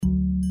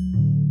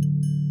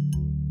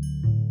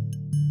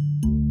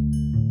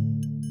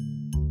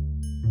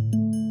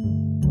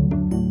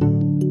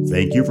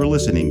Thank you for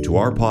listening to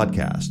our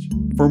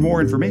podcast. For more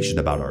information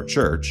about our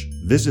church,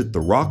 visit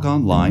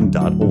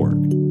therockonline.org.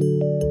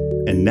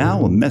 And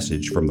now a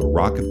message from the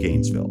Rock of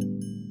Gainesville.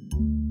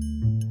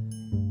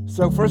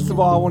 So first of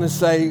all, I want to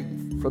say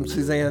from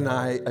Suzanne and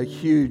I a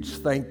huge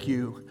thank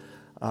you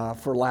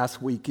for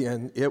last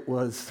weekend. It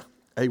was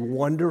a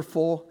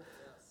wonderful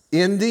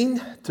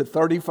ending to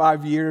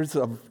 35 years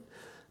of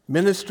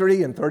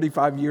ministry and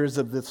 35 years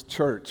of this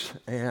church.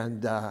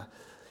 And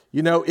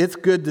it's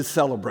good to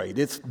celebrate.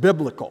 It's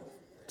biblical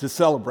to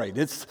celebrate.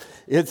 It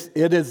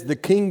is the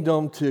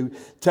kingdom to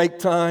take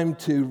time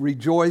to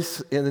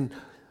rejoice in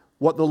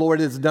what the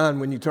Lord has done.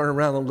 When you turn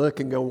around and look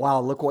and go,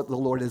 wow, look what the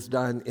Lord has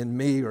done in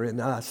me or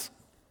in us.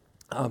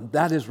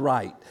 That is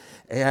right.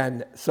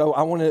 And so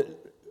I want to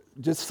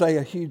just say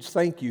a huge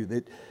thank you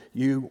that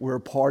you were a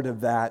part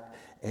of that.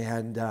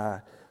 And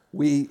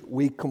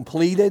we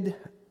completed,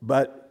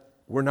 but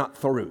we're not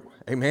through.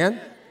 Amen?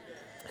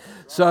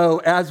 So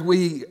as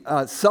we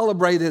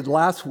celebrated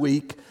last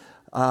week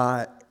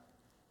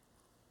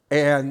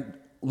and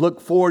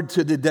look forward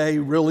to today,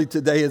 really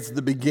today is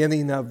the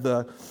beginning of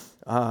the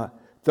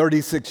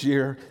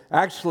 36-year.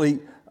 Actually,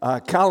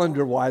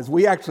 calendar-wise,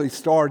 we actually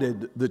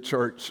started the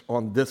church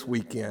on this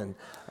weekend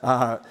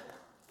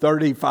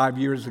 35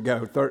 years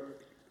ago.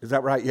 Is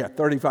that right? Yeah,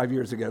 35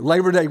 years ago.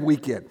 Labor Day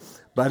weekend.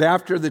 But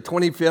after the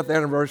 25th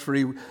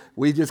anniversary,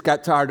 we just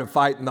got tired of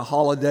fighting the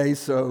holidays,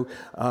 so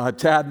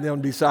Tad and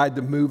them decided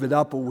to move it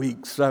up a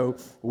week. So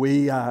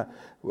we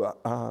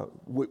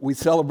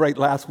celebrate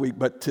last week,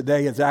 but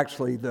today is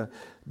actually the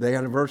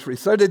anniversary.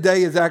 So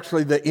today is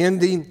actually the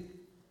ending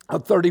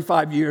of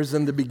 35 years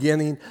and the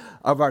beginning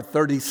of our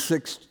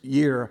 36th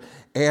year.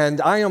 And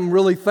I am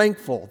really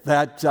thankful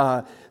that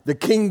the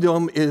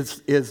kingdom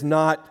is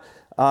not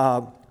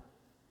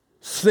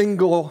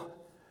single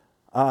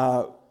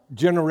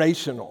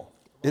generational.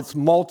 It's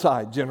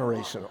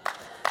multi-generational.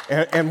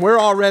 And we're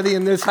already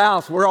in this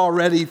house. We're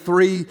already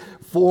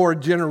 3-4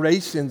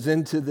 generations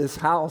into this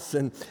house.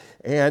 And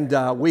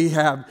we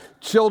have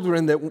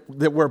children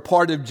that were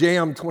part of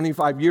JAM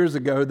 25 years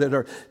ago that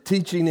are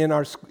teaching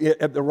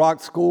at the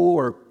Rock School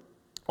or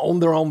own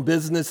their own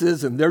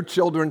businesses, and their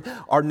children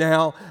are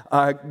now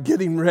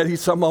getting ready,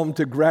 some of them,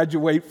 to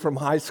graduate from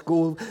high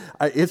school.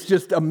 It's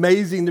just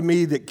amazing to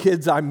me that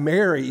kids I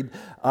married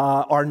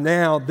are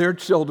now, their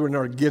children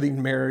are getting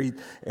married,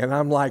 and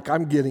I'm like,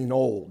 I'm getting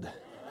old.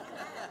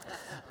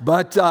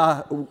 But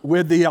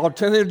with the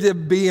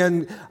alternative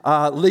being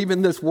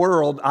leaving this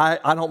world,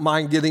 I don't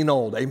mind getting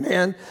old,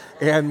 amen?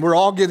 And we're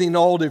all getting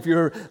old. If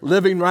you're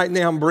living right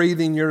now and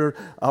breathing, you're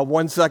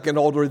 1 second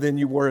older than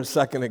you were a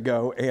second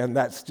ago, and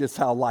that's just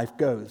how life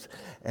goes.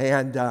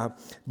 And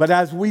but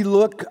as we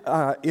look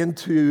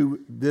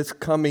into this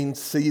coming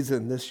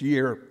season, this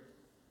year,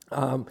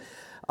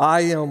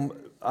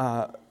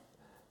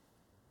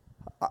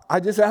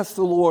 I just asked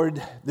the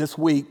Lord this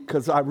week,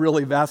 because I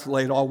really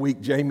vacillated all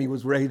week. Jamie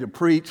was ready to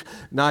preach.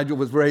 Nigel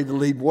was ready to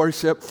lead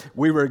worship.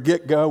 We were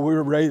get-go. We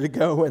were ready to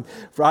go. And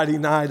Friday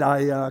night,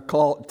 I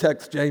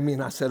text Jamie,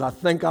 and I said, I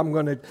think I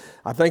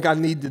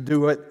need to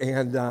do it.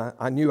 And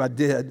I knew I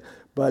did.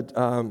 But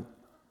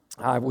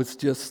I was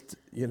just,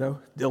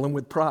 dealing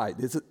with pride.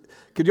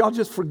 Could y'all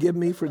just forgive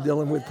me for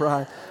dealing with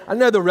pride? I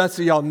know the rest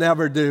of y'all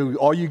never do.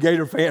 All you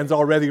Gator fans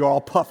already are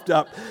all puffed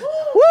up.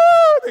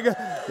 Woo!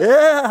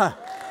 Yeah!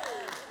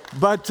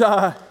 But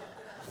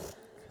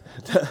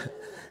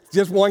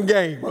just one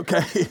game,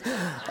 okay?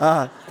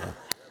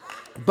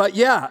 But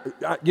yeah,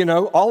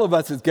 all of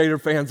us as Gator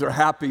fans are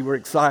happy. We're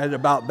excited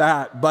about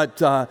that. But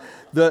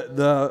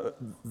the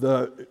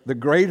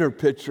greater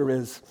picture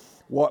is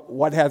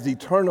what has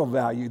eternal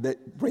value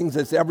that brings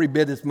us every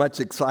bit as much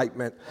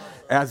excitement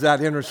as that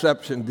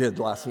interception did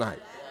last night.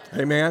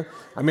 Amen?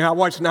 I mean, I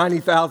watched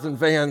 90,000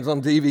 fans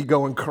on TV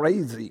going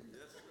crazy.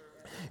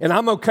 And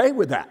I'm okay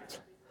with that,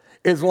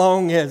 as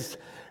long as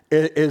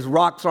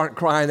rocks aren't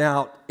crying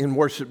out in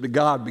worship to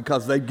God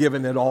because they've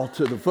given it all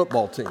to the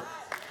football team.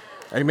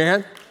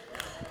 Amen?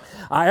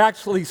 I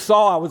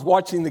was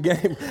watching the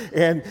game,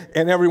 and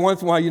every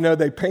once in a while,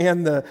 they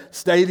pan the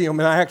stadium,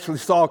 and I actually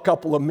saw a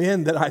couple of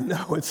men that I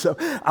know, and so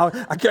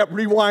I kept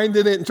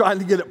rewinding it and trying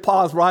to get it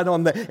paused right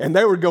on and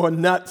they were going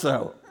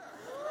nutso.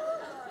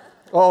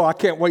 Oh, I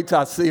can't wait till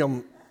I see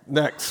them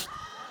next.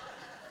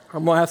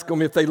 I'm going to ask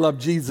them if they love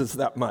Jesus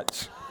that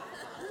much.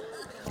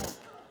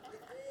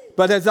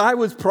 But as I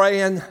was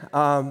praying,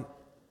 I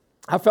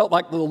felt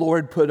like the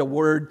Lord put a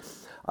word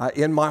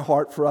in my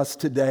heart for us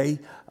today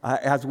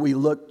as we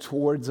look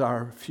towards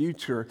our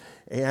future.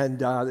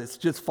 And it's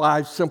just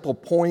 5 simple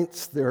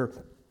points. They're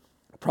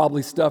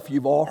probably stuff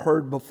you've all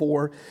heard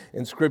before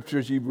in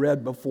scriptures you've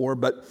read before.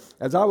 But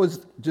as I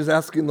was just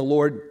asking the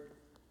Lord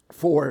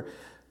for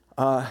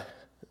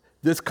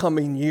this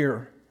coming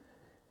year,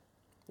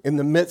 in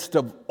the midst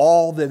of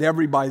all that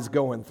everybody's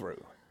going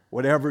through,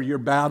 whatever your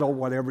battle,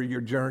 whatever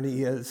your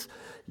journey is,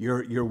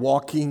 you're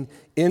walking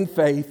in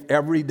faith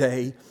every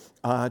day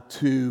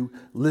to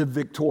live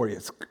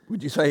victorious.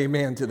 Would you say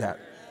amen to that?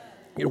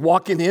 You're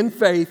walking in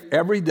faith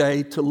every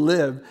day to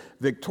live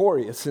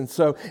victorious.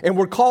 And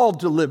we're called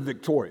to live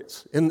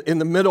victorious in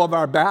the middle of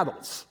our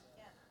battles.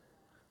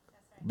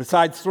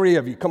 Besides 3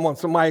 of you, come on,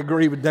 somebody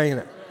agree with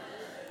Dana.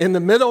 In the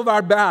middle of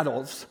our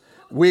battles,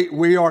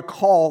 we are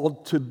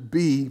called to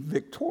be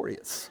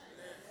victorious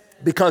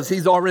because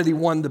he's already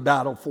won the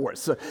battle for us.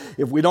 So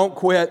if we don't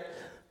quit,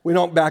 we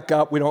don't back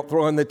up, we don't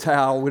throw in the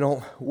towel, we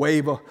don't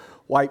wave a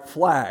white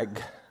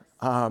flag,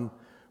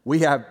 we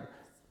have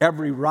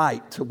every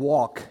right to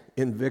walk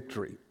in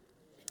victory.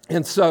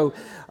 And so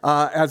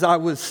as I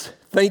was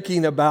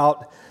thinking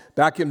about,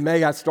 back in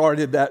May, I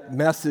started that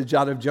message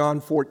out of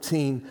John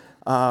 14,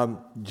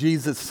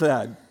 Jesus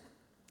said,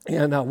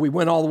 and we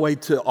went all the way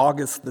to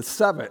August the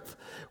 7th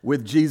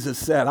with Jesus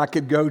said. I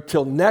could go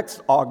till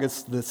next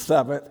August the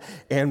 7th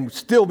and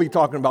still be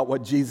talking about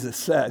what Jesus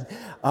said.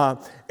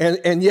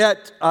 And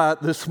yet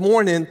this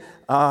morning,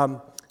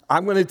 I'm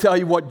going to tell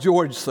you what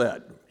George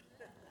said.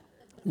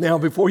 Now,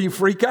 before you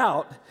freak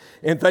out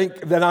and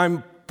think that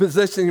I'm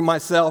positioning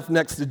myself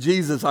next to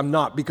Jesus, I'm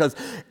not, because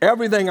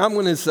everything I'm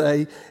going to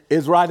say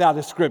is right out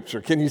of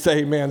Scripture. Can you say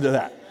amen to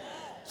that?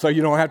 So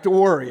you don't have to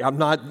worry. I'm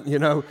not,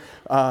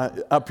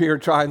 up here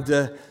trying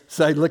to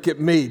say, look at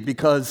me,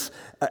 because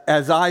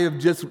as I have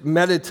just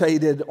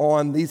meditated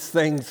on these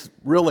things,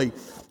 really,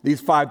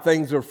 these 5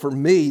 things are for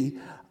me,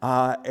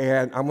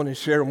 and I'm going to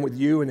share them with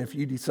you. And if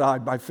you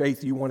decide by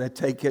faith you want to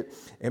take it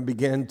and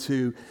begin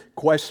to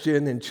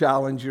question and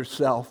challenge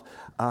yourself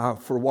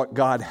for what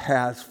God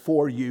has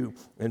for you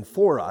and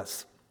for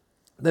us,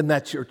 then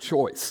that's your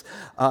choice.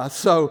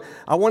 So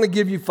I want to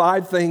give you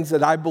 5 things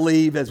that I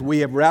believe, as we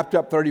have wrapped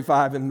up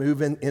 35 and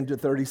moving into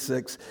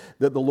 36,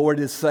 that the Lord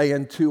is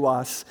saying to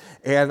us.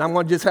 And I'm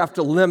going to just have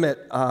to limit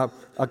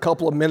a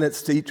couple of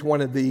minutes to each one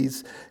of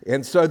these.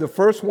 And so the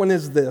first one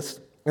is this.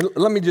 And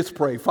let me just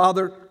pray.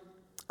 Father,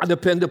 I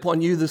depend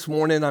upon you this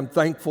morning. I'm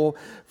thankful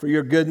for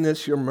your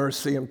goodness, your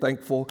mercy. I'm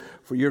thankful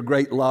for your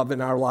great love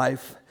in our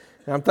life.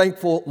 And I'm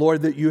thankful,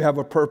 Lord, that you have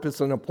a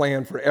purpose and a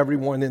plan for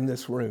everyone in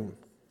this room.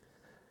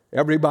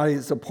 Everybody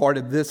that's a part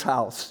of this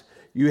house,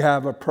 you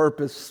have a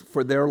purpose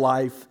for their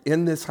life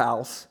in this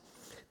house,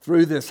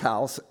 through this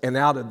house, and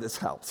out of this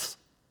house.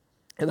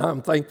 And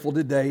I'm thankful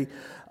today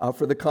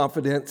for the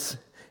confidence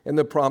and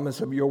the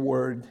promise of your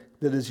word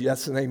that is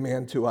yes and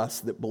amen to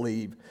us that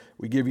believe.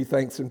 We give you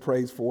thanks and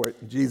praise for it.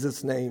 In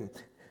Jesus' name,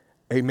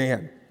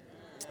 amen.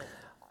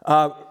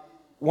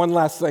 One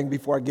last thing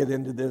before I get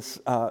into this.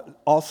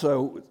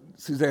 Also,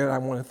 Suzanne, I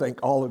want to thank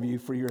all of you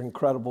for your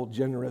incredible,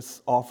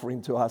 generous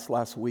offering to us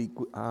last week.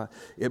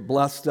 It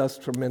blessed us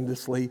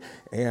tremendously,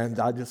 and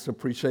I just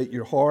appreciate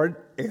your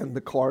heart and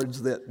the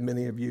cards that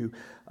many of you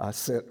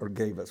sent or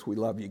gave us. We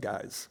love you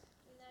guys.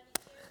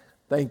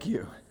 Thank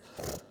you.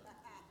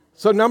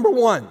 So number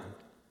 1,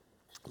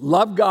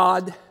 love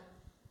God,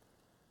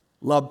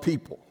 love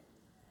people.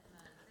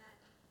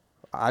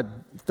 I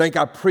think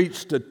I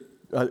preached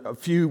a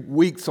few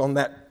weeks on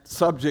that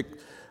subject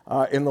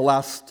in the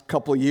last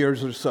couple of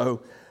years or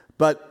so.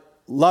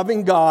 But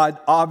loving God,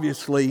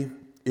 obviously,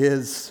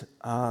 is,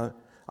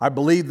 I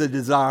believe, the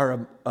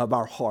desire of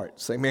our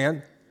hearts.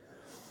 Amen?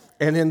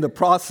 And in the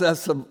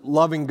process of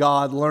loving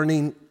God,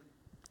 learning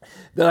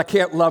that I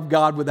can't love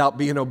God without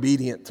being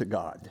obedient to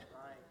God.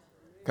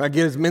 Can I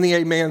get as many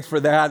amens for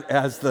that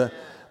as the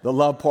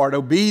love part?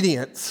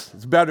 Obedience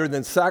is better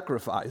than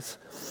sacrifice.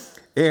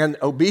 And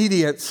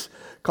obedience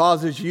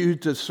causes you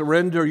to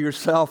surrender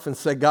yourself and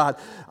say, God,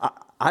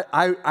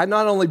 I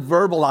not only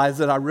verbalize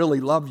that I really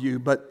love you,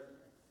 but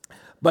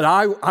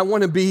I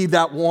want to be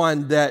that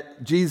one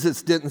that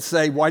Jesus didn't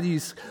say, why do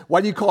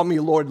you call me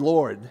Lord,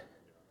 Lord?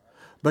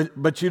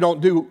 But you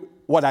don't do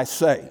what I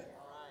say.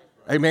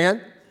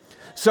 Amen?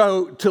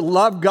 So to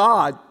love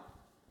God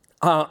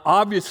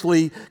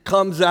obviously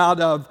comes out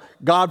of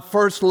God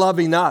first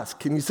loving us.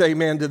 Can you say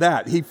amen to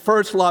that? He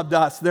first loved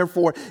us,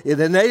 therefore it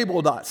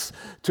enabled us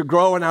to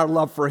grow in our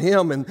love for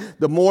him. And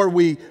the more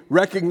we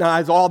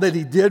recognize all that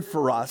he did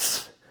for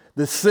us,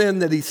 the sin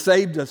that he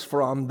saved us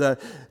from,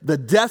 the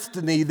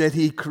destiny that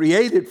he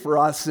created for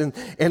us, and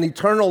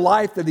eternal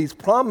life that he's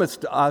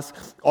promised to us,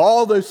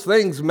 all those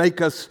things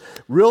make us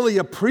really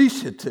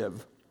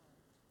appreciative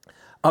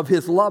of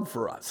his love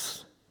for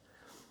us.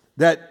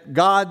 That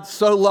God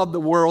so loved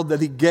the world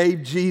that he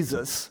gave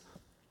Jesus,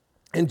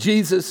 and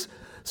Jesus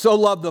so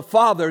loved the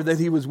Father that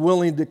he was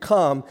willing to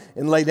come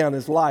and lay down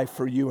his life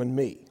for you and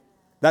me.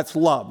 That's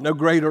love. No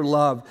greater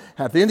love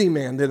hath any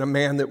man than a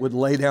man that would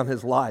lay down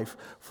his life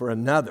for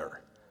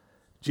another.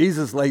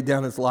 Jesus laid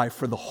down his life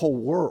for the whole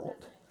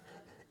world,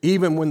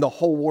 even when the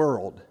whole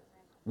world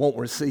won't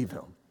receive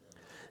him.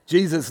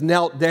 Jesus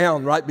knelt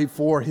down right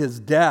before his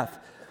death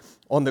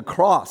on the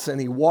cross, and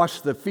he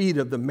washed the feet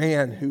of the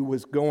man who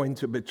was going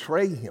to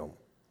betray him.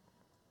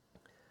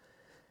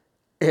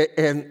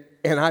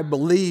 And I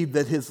believe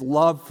that his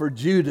love for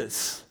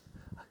Judas,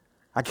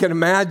 I can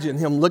imagine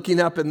him looking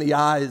up in the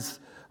eyes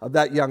of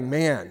that young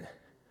man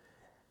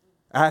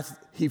as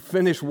he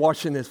finished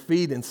washing his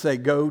feet and say,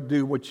 go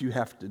do what you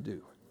have to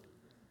do.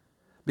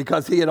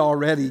 Because he had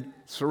already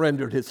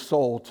surrendered his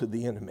soul to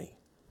the enemy.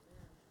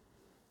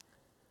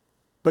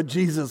 but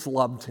Jesus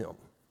loved him.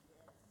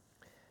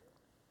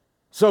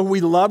 So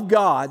we love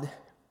God,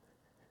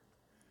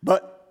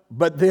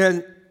 but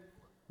then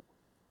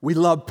we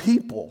love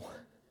people.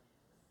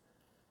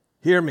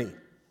 Hear me.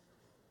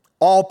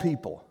 All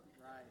people.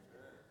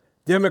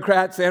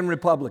 Democrats and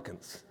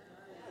Republicans.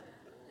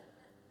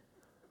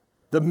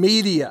 The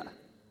media.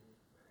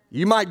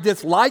 You might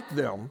dislike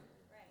them,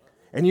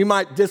 and you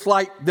might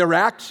dislike their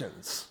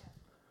actions.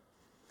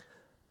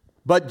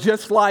 But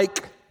just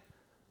like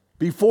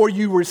before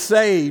you were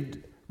saved,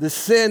 the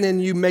sin in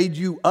you made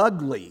you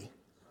ugly.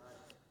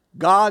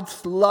 God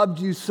loved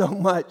you so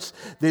much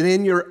that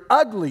in your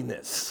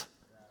ugliness,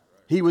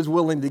 he was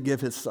willing to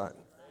give his son.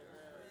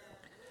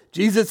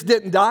 Jesus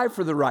didn't die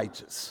for the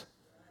righteous.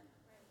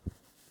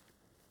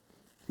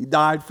 He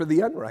died for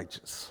the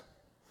unrighteous.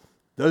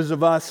 Those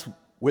of us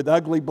with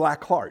ugly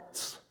black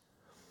hearts.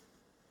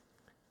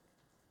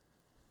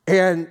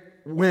 And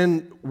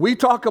when we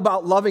talk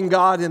about loving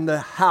God in the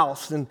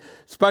house, and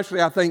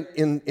especially I think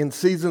in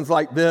seasons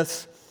like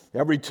this,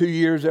 every 2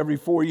 years, every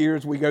 4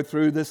 years, we go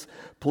through this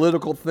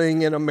political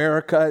thing in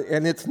America,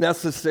 and it's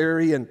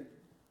necessary, and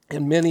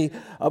many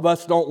of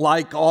us don't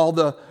like all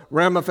the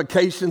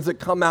ramifications that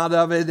come out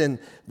of it and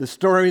the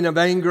stirring of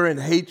anger and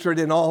hatred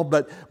and all,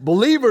 but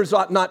believers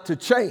ought not to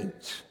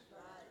change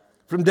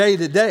from day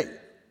to day.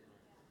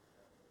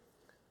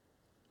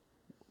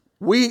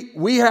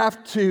 We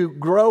have to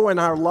grow in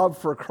our love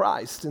for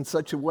Christ in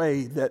such a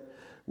way that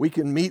we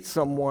can meet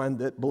someone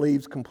that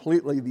believes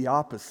completely the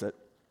opposite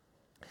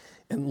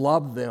and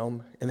love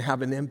them and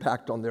have an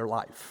impact on their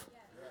life.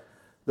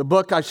 The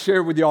book I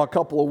shared with y'all a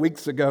couple of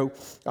weeks ago,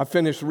 I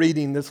finished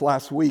reading this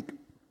last week.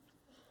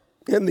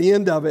 In the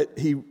end of it,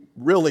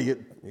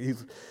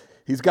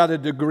 he's got a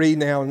degree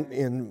now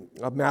in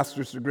a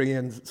master's degree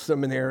in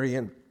seminary,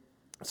 and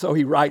so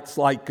he writes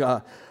like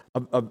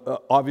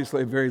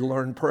obviously a very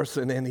learned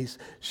person, and he's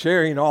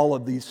sharing all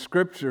of these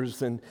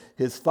scriptures and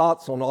his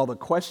thoughts on all the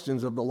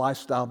questions of the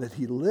lifestyle that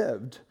he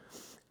lived.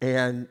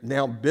 And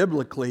now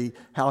biblically,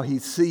 how he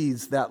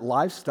sees that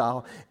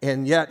lifestyle,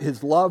 and yet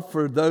his love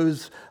for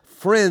those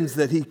friends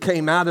that he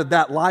came out of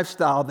that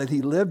lifestyle that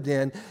he lived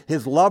in,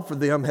 his love for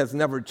them has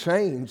never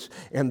changed.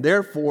 And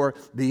therefore,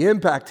 the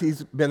impact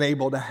he's been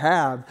able to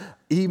have,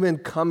 even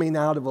coming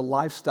out of a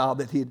lifestyle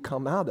that he had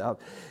come out of,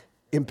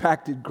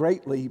 impacted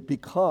greatly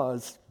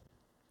because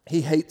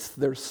he hates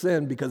their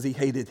sin because he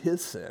hated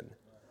his sin.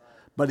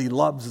 But he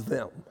loves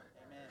them.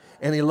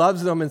 And he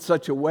loves them in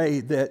such a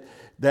way that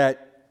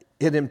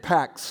it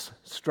impacts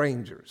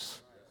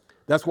strangers.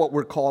 That's what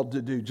we're called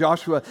to do.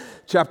 Joshua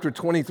chapter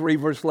 23,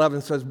 verse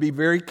 11 says, "Be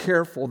very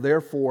careful,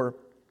 therefore,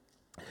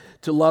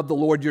 to love the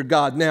Lord your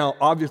God." Now,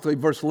 obviously,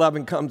 verse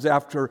 11 comes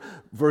after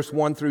verse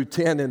 1 through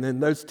 10, and in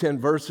those 10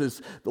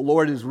 verses, the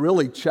Lord is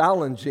really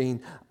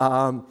challenging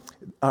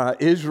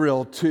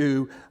Israel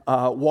to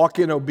walk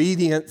in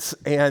obedience,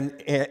 and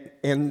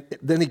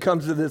then he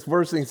comes to this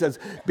verse and he says,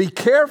 "Be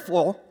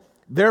careful,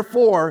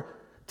 therefore,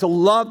 to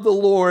love the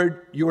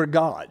Lord your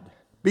God."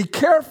 Be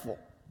careful.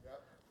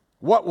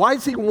 Why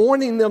is he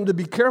warning them to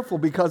be careful?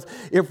 Because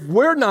if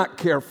we're not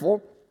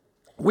careful,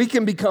 we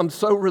can become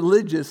so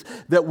religious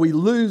that we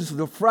lose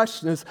the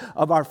freshness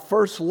of our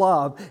first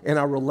love and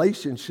our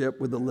relationship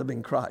with the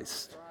living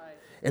Christ. Right.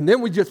 And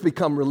then we just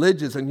become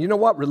religious. And you know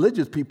what?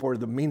 Religious people are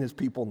the meanest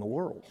people in the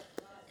world.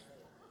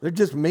 They're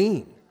just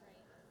mean.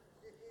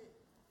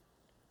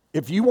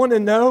 If you want to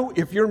know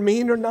if you're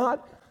mean or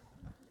not,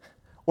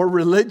 or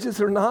religious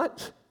or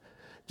not,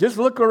 just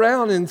look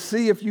around and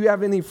see if you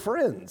have any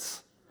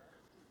friends.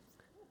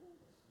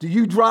 Do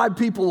you drive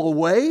people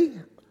away,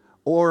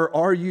 or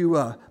are you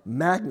a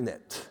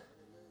magnet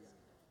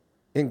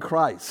in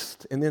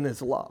Christ and in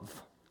his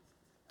love?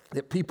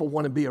 That people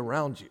want to be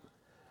around you.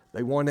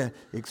 They want to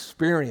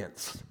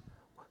experience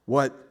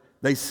what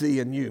they see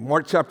in you.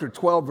 Mark chapter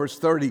 12, verse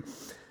 30,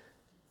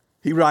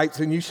 he writes,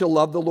 "And you shall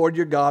love the Lord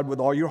your God with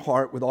all your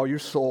heart, with all your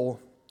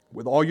soul,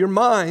 with all your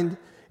mind,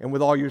 and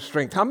with all your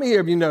strength." How many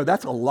of you know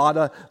that's a lot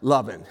of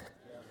loving?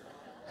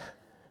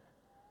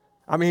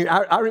 I mean,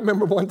 I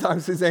remember one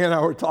time Suzanne and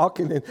I were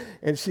talking,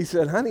 and she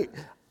said, "Honey,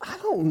 I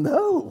don't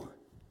know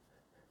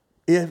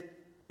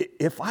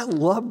if I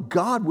love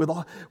God with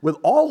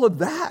all of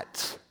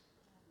that."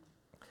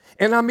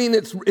 And I mean,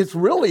 it's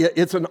really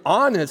an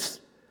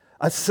honest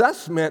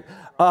assessment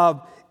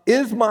of,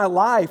 is my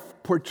life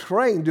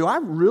portraying, do I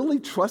really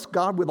trust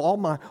God with all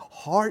my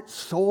heart,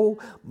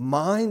 soul,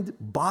 mind,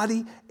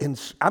 body, and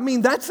I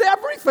mean, that's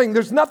everything.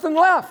 There's nothing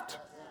left.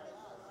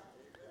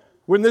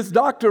 When this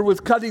doctor was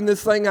cutting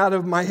this thing out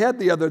of my head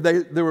the other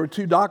day, there were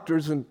two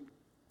doctors, and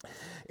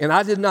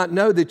I did not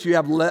know that you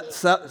have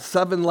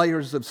 7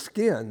 layers of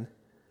skin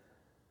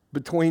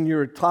between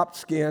your top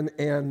skin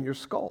and your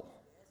skull.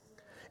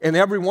 And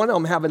every one of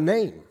them have a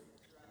name.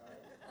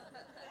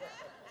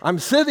 I'm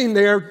sitting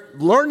there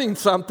learning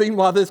something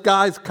while this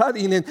guy's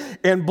cutting,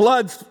 and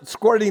blood's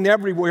squirting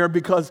everywhere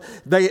because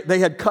they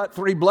had cut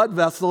 3 blood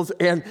vessels,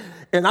 and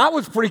I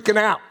was freaking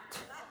out.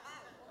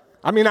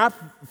 I mean, I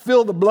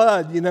feel the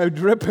blood,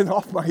 dripping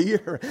off my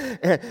ear.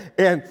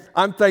 And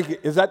I'm thinking,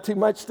 is that too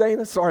much,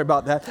 Dana? Sorry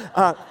about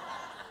that.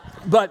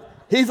 But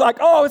he's like,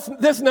 oh,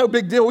 this is no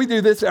big deal. We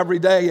do this every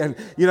day. And,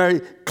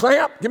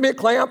 clamp, give me a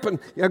clamp. And,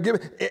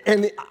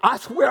 and I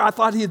swear I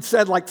thought he had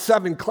said like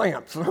 7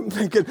 clamps. And I'm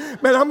thinking,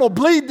 man, I'm going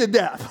to bleed to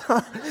death.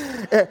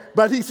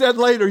 But he said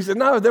later, he said,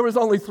 no, there was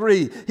only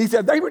 3. He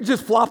said, they were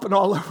just flopping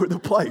all over the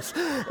place.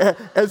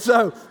 And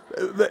so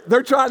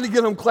they're trying to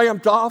get them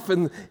clamped off.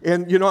 And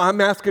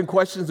I'm asking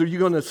questions. Are you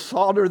going to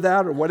solder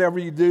that or whatever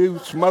you do?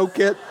 Smoke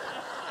it?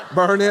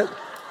 Burn it?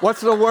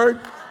 What's the word?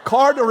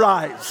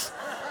 Cauterize.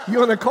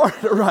 You're going to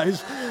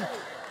cauterize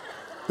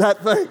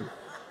that thing.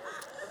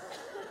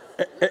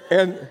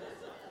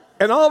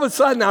 And all of a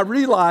sudden, I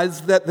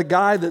realized that the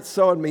guy that's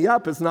sewing me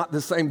up is not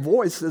the same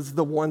voice as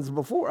the ones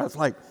before. I was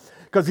like,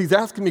 because he's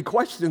asking me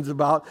questions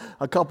about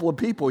a couple of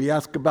people. He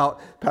asked about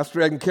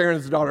Pastor Ed and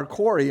Karen's daughter,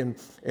 Corey. And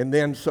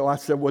then so I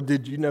said, well,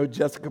 did you know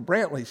Jessica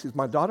Brantley? She's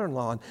my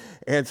daughter-in-law.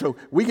 And so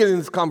we get in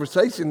this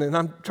conversation, and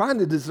I'm trying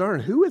to discern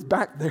who is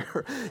back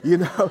there,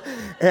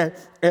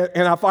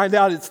 And I find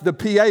out it's the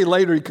PA.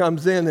 Later he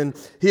comes in, and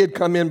he had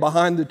come in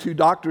behind the 2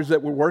 doctors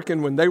that were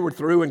working. When they were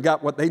through and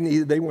got what they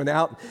needed, they went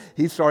out.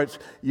 He starts,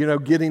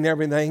 getting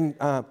everything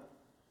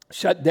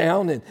shut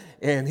down.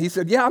 And he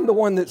said, yeah, I'm the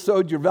one that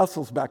sewed your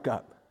vessels back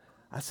up.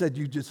 I said,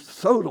 you just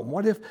sewed them.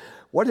 What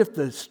if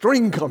the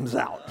string comes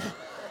out?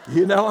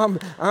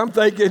 I'm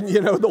thinking,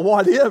 the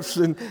what ifs.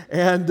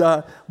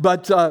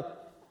 But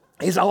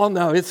he said, oh,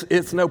 no,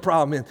 it's no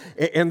problem.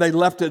 And they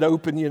left it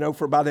open,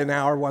 for about an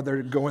hour while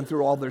they're going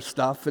through all their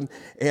stuff.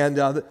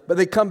 But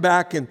they come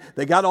back, and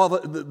they got all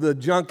the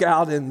junk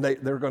out, and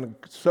they're going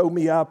to sew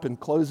me up and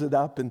close it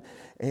up. And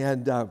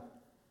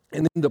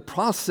in the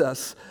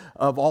process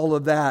of all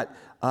of that,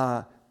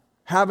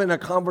 having a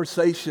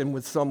conversation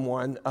with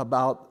someone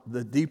about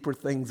the deeper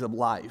things of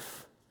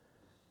life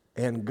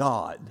and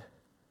God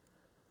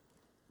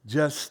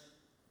just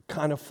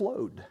kind of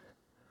flowed.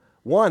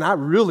 One, I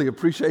really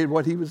appreciated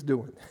what he was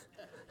doing.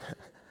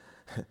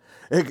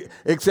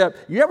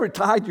 Except, you ever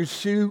tied your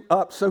shoe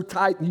up so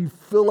tight and you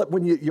feel it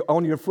when you're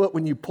on your foot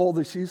when you pull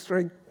the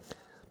shoestring?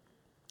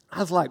 I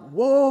was like,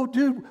 whoa,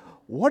 dude,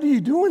 what are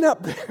you doing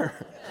up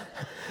there?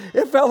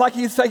 It felt like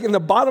he's taking the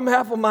bottom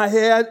half of my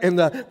head and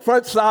the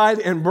front side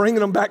and bringing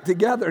them back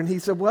together. And he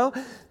said, well,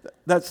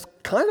 that's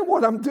kind of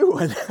what I'm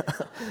doing.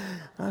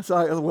 I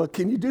said, well,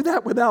 can you do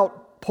that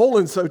without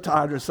pulling so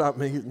tight or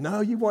something? He said,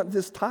 no, you want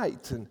this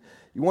tight and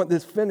you want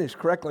this finished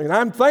correctly. And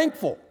I'm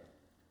thankful.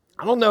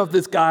 I don't know if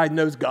this guy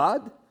knows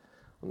God. I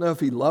don't know if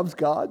he loves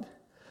God.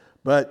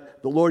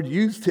 But the Lord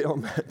used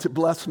him to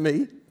bless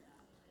me.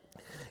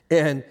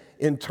 And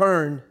in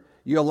turn,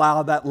 you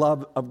allow that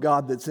love of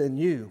God that's in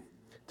you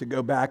to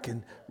go back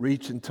and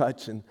reach and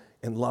touch and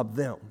love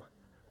them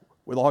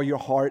with all your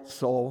heart,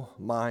 soul,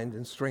 mind,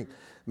 and strength.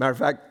 Matter of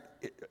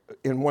fact,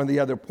 in one of the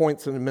other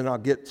points in a minute I'll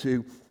get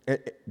to,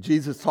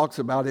 Jesus talks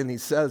about it, and he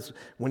says,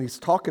 when he's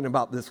talking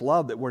about this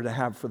love that we're to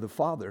have for the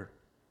Father,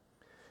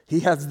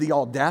 he has the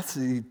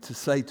audacity to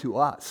say to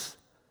us,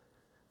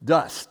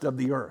 dust of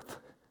the earth,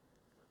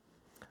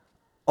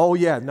 oh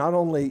yeah, not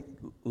only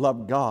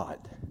love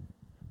God,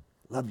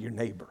 love your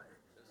neighbor.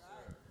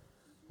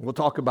 We'll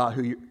talk about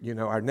who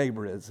our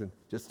neighbor is in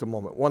just a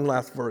moment. One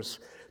last verse,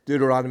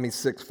 Deuteronomy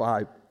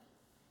 6:5.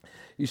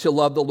 You shall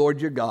love the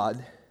Lord your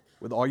God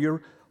with all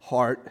your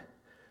heart,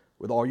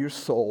 with all your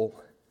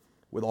soul,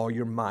 with all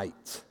your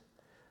might.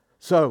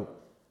 So,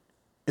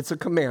 it's a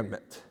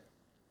commandment.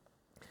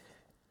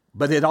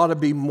 But it ought to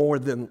be more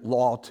than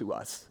law to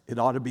us. It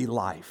ought to be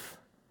life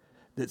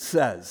that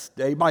says,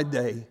 day by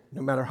day,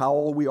 no matter how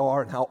old we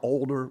are and how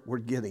older we're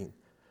getting,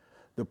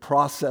 the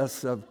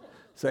process of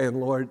saying,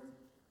 Lord,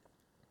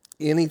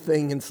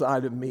 anything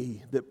inside of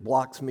me that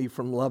blocks me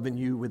from loving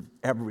you with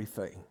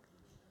everything,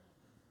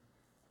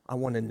 I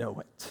want to know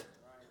it.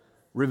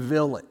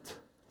 Reveal it.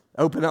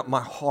 Open up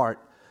my heart.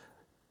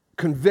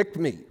 Convict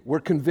me where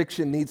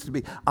conviction needs to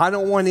be. I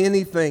don't want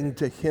anything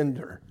to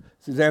hinder.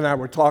 Suzanne and I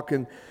were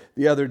talking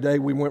the other day.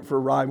 We went for a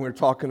ride, and we were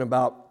talking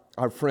about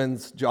our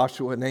friends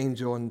Joshua and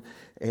Angel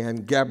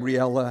and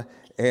Gabriella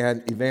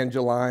and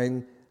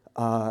Evangeline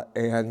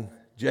and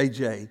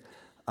JJ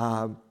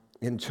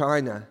in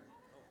China.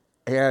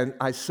 And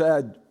I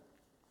said,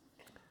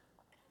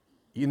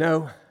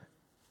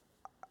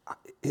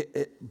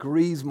 it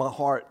grieves my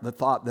heart, the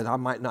thought that I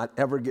might not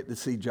ever get to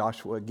see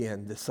Joshua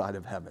again this side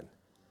of heaven.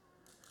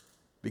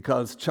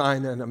 Because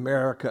China and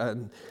America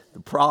and the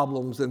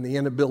problems and the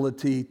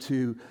inability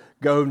to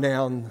go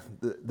down,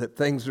 that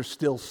things are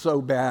still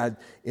so bad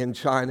in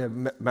China.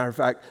 Matter of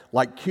fact,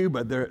 like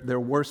Cuba, they're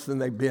worse than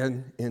they've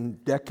been in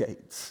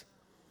decades,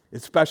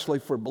 especially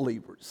for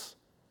believers.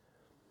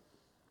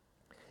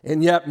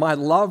 And yet my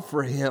love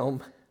for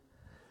him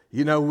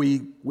You know,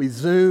 we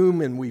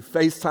Zoom and we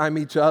FaceTime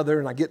each other,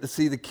 and I get to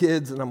see the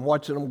kids, and I'm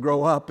watching them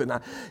grow up, and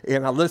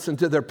I listen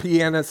to their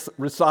piano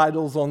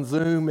recitals on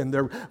Zoom and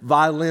their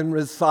violin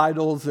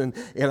recitals, and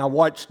I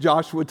watch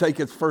Joshua take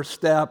his first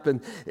step,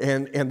 and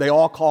they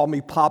all call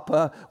me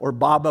Papa or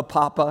Baba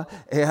Papa,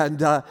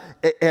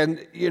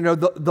 and you know,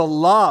 the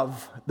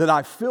love that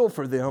I feel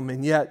for them,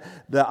 and yet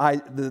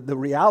the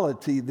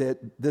reality that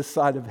this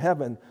side of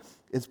heaven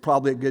is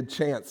probably a good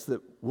chance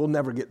that we'll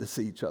never get to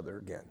see each other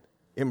again,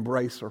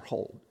 embrace or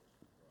hold.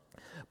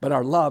 But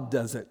our love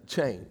doesn't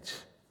change.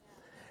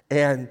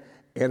 And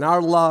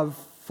our love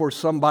for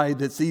somebody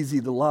that's easy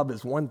to love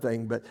is one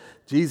thing, but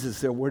Jesus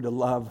said we're to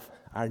love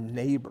our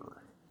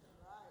neighbor.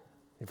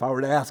 If I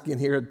were to ask in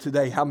here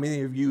today, how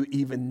many of you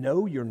even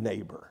know your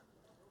neighbor?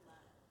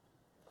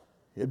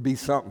 It'd be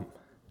something.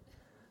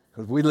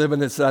 Because we live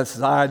in a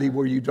society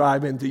where you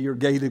drive into your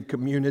gated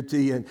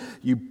community and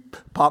you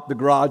pop the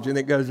garage and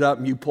it goes up,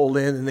 and you pull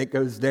in and it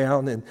goes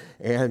down,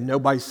 and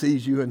nobody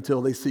sees you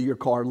until they see your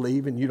car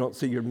leave, and you don't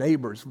see your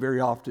neighbors very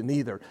often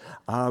either.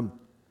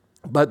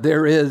 But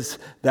there is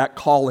that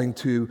calling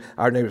to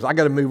our neighbors. I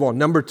got to move on.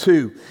 Number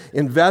 2,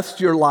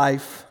 invest your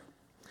life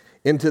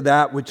into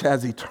that which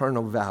has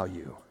eternal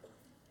value.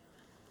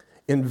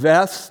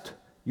 Invest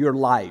your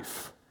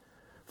life.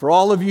 For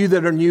all of you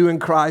that are new in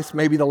Christ,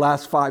 maybe the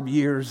last 5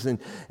 years,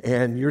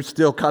 and you're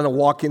still kind of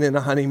walking in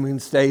a honeymoon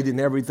state, and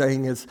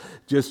everything is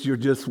just, you're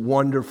just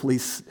wonderfully,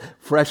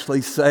 freshly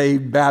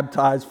saved,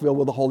 baptized, filled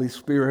with the Holy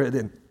Spirit,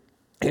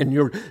 and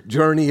your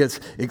journey is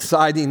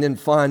exciting and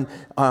fun.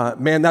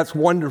 Man, that's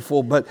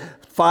wonderful. But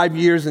 5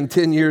 years and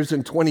 10 years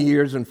and 20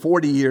 years and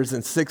 40 years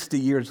and 60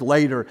 years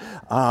later,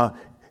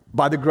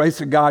 by the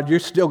grace of God, you're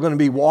still going to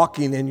be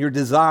walking, and your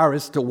desire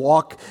is to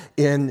walk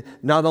in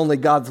not only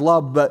God's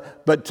love,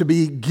 but to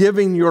be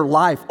giving your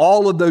life,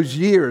 all of those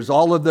years,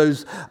 all of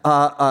those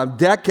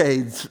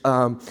decades,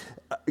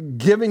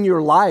 giving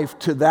your life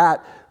to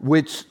that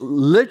which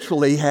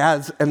literally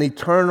has an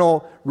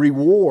eternal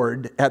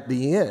reward at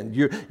the end.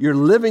 You're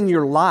living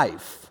your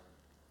life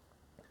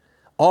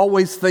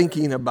always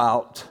thinking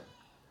about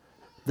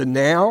the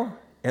now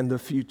and the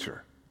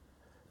future.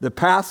 The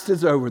past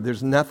is over.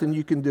 There's nothing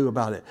you can do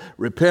about it.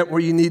 Repent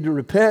where you need to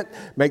repent.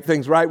 Make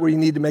things right where you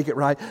need to make it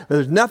right. But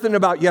there's nothing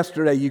about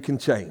yesterday you can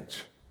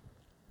change.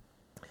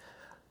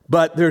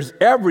 But there's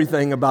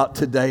everything about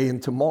today and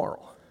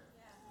tomorrow.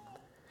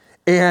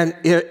 And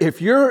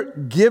if you're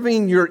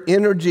giving your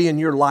energy and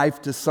your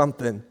life to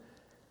something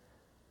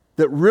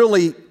that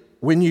really,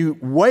 when you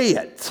weigh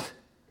it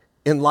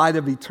in light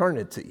of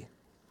eternity,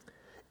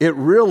 it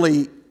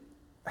really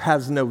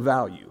has no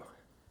value.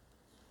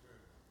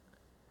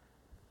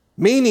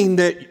 Meaning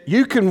that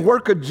you can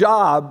work a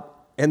job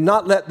and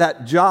not let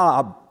that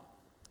job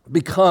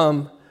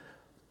become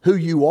who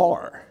you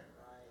are.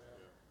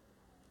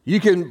 You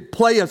can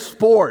play a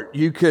sport,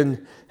 you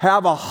can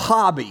have a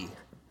hobby,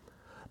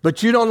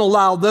 but you don't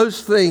allow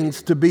those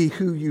things to be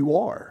who you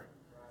are.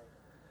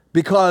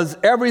 Because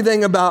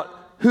everything about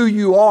who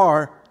you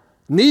are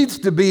needs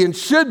to be and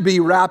should be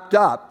wrapped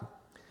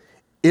up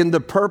in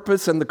the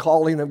purpose and the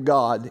calling of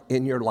God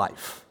in your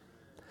life.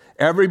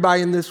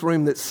 Everybody in this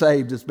room that's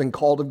saved has been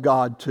called of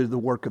God to the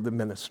work of the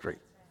ministry.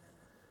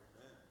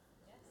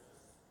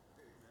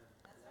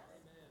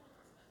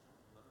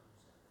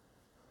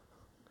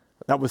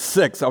 That was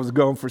 6. I was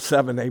going for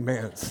 7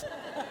 amens.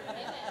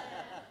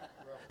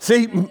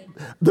 See,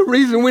 the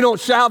reason we don't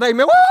shout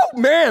amen, oh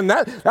man,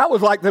 that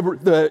was like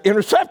the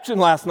interception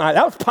last night.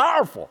 That was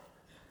powerful.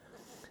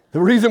 The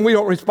reason we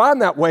don't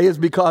respond that way is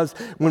because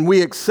when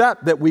we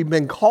accept that we've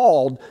been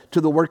called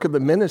to the work of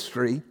the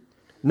ministry,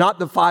 not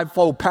the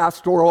fivefold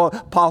pastoral,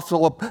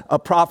 apostle, a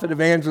prophet,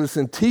 evangelist,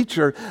 and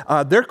teacher.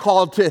 They're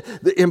called to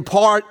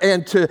impart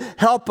and to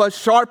help us,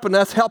 sharpen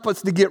us, help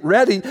us to get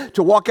ready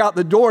to walk out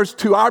the doors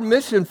to our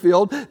mission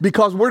field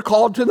because we're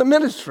called to the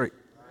ministry.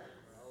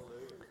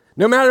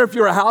 No matter if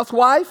you're a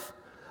housewife,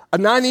 a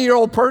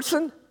 90-year-old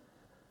person,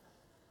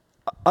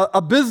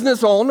 a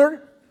business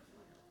owner,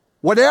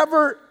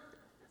 whatever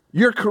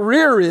your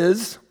career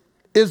is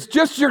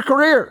just your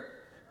career.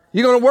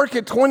 You're going to work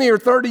it 20 or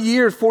 30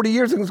 years, 40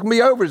 years, and it's going to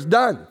be over. It's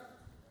done.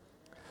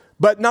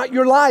 But not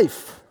your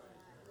life.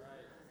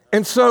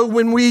 And so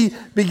when we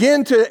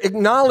begin to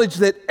acknowledge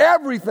that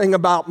everything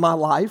about my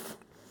life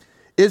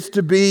is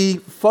to be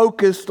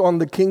focused on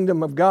the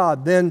kingdom of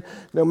God, then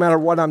no matter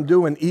what I'm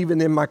doing,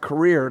 even in my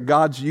career,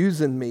 God's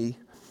using me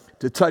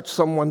to touch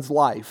someone's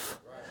life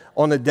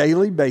on a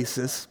daily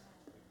basis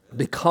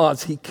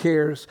because he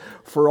cares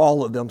for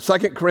all of them. 2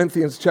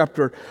 Corinthians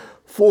chapter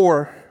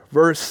 4,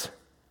 verse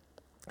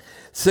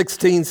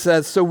 16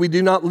 says, so we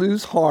do not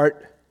lose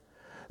heart,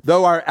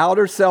 though our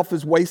outer self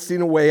is wasting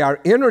away, our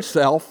inner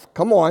self,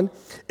 come on,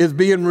 is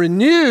being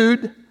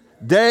renewed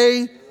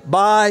day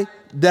by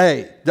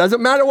day. Doesn't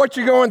matter what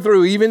you're going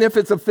through, even if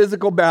it's a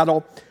physical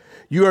battle,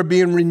 you are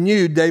being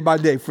renewed day by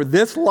day. For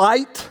this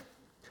light,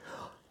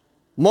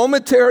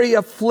 momentary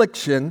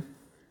affliction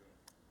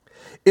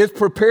is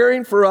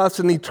preparing for us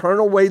an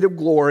eternal weight of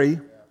glory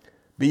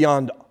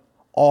beyond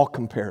all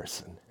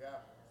comparison.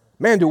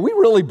 Man, do we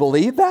really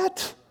believe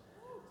that?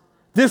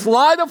 This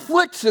light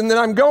affliction that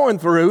I'm going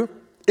through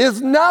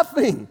is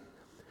nothing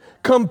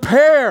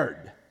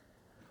compared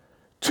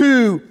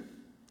to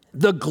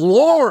the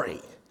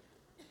glory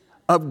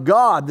of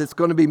God that's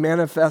going to be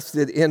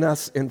manifested in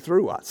us and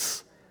through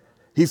us.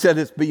 He said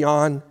it's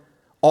beyond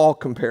all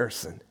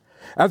comparison.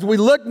 As we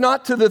look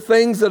not to the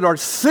things that are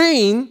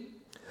seen,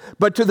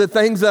 but to the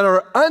things that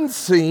are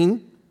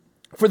unseen.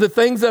 For the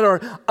things that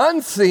are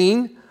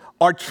unseen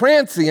are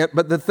transient,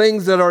 but the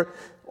things that are,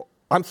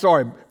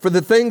 for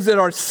the things that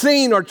are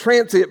seen are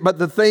transient, but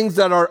the things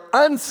that are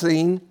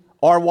unseen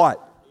are what?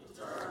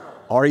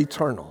 Are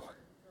eternal.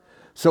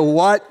 So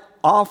what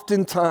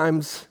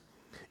oftentimes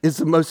is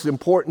the most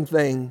important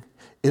thing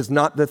is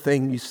not the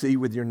thing you see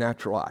with your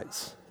natural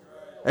eyes.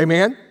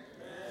 Amen?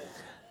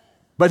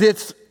 But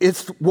it's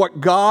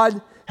what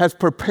God has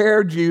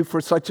prepared you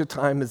for such a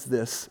time as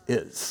this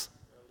is.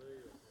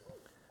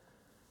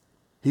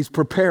 He's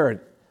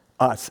prepared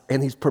us,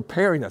 and he's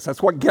preparing us.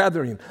 That's what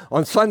gathering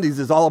on Sundays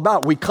is all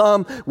about. We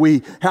come,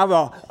 we have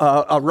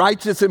a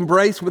righteous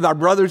embrace with our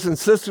brothers and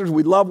sisters.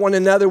 We love one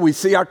another. We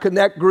see our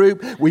connect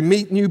group. We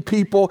meet new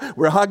people.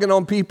 We're hugging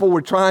on people. We're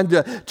trying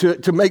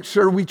to make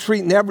sure we're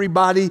treating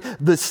everybody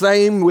the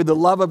same with the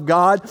love of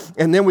God.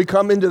 And then we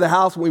come into the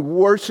house and we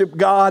worship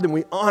God and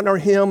we honor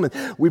him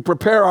and we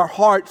prepare our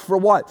hearts for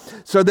what?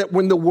 So that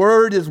when the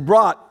word is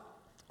brought,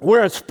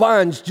 we're a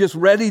sponge just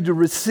ready to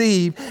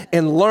receive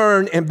and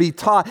learn and be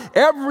taught.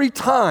 Every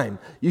time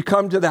you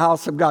come to the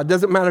house of God,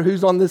 doesn't matter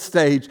who's on this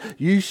stage,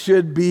 you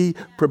should be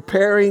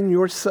preparing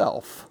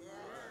yourself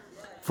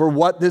for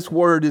what this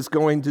word is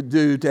going to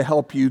do to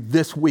help you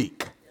this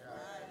week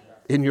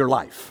in your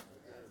life.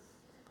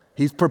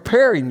 He's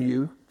preparing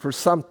you for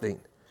something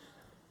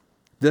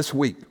this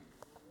week.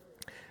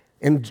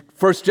 In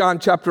 1 John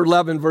chapter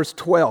 11, verse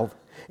 12,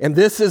 and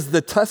this is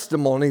the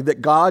testimony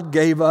that God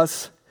gave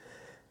us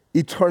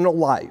eternal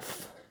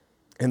life,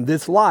 and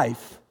this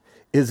life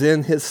is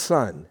in his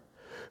Son.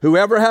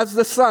 Whoever has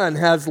the Son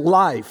has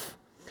life.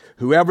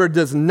 Whoever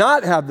does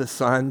not have the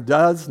Son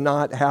does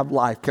not have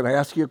life. Can I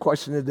ask you a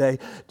question today?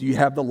 Do you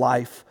have the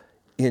life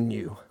in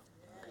you?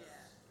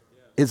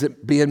 Is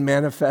it being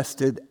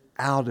manifested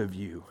out of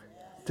you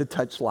to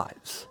touch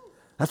lives?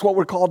 That's what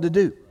we're called to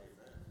do.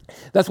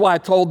 That's why I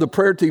told the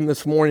prayer team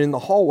this morning in the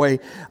hallway,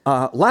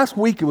 last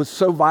week it was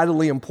so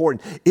vitally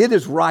important. It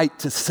is right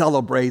to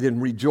celebrate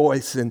and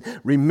rejoice and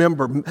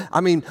remember.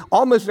 I mean,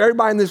 almost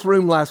everybody in this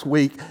room last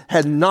week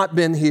had not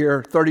been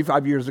here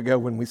 35 years ago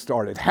when we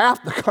started.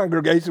 Half the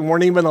congregation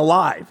weren't even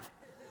alive,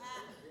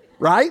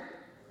 right?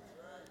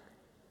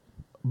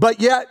 But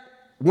yet,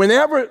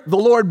 whenever the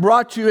Lord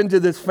brought you into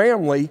this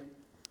family,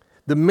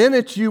 the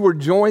minute you were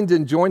joined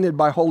and joined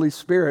by Holy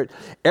Spirit,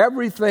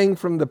 everything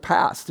from the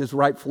past is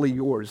rightfully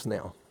yours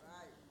now.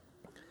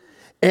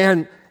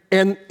 And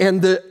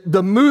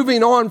the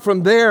moving on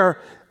from there,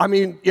 I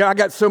mean, yeah, I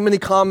got so many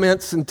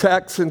comments and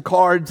texts and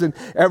cards and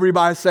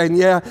everybody saying,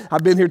 yeah,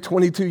 I've been here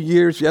 22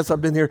 years. Yes,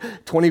 I've been here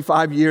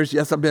 25 years.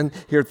 Yes, I've been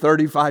here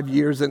 35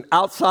 years. And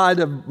outside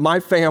of my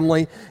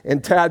family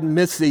and Tad and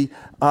Missy,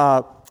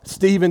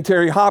 Steve and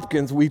Terry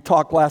Hopkins, we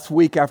talked last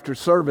week after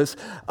service.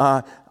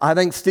 I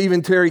think Steve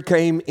and Terry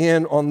came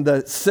in on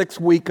the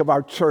 6th week of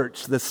our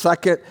church, the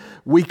 2nd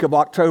week of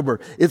October.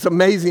 It's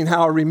amazing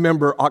how I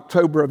remember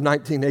October of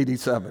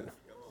 1987.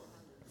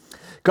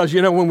 Because,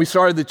 you know, when we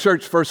started the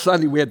church first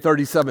Sunday, we had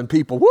 37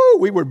 people. Woo,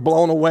 we were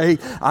blown away.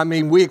 I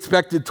mean, we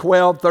expected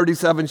 12,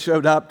 37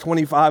 showed up,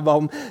 25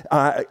 of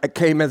them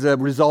came as a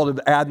result of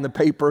adding the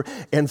paper.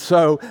 And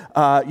so,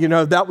 you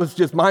know, that was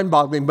just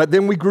mind-boggling. But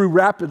then we grew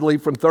rapidly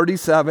from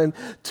 37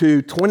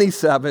 to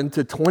 27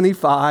 to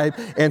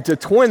 25 and to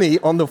 20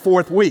 on the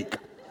 4th week.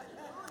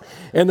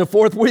 And the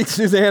 4th week,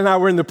 Suzanne and I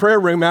were in the prayer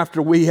room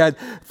after we had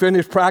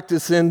finished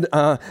practicing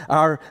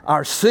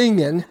our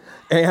singing,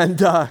 and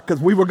because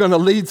we were going to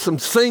lead some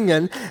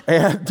singing,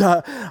 and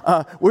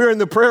we were in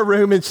the prayer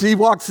room, and she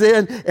walks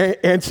in,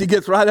 and she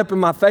gets right up in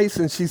my face,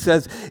 and she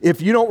says, if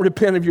you don't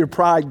repent of your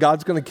pride,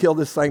 God's going to kill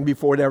this thing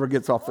before it ever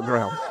gets off the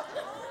ground.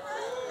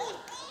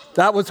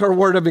 That was her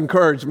word of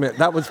encouragement.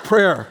 That was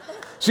prayer.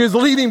 She was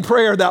leading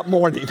prayer that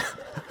morning.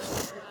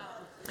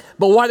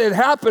 But what had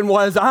happened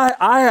was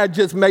I had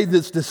just made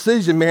this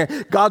decision,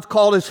 man. God's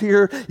called us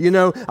here. You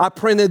know, I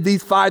printed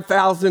these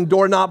 5,000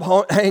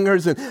 doorknob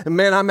hangers, and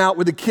man, I'm out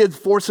with the kids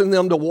forcing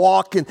them to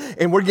walk,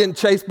 and we're getting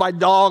chased by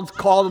dogs.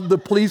 The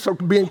police are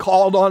being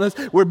called on us.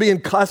 We're being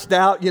cussed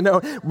out, you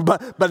know.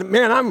 But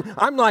man,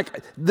 I'm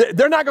like,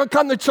 they're not going to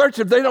come to church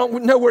if they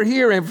don't know we're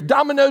here. And if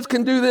Domino's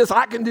can do this,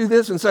 I can do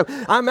this. And so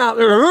I'm out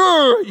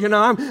there, you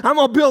know, I'm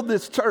going to build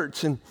this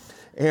church.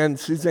 And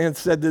Suzanne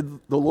said,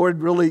 did the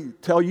Lord really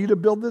tell you to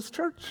build this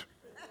church?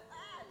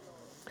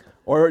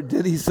 Or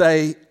did he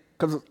say,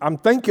 because I'm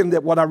thinking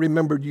that what I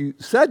remembered you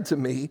said to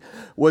me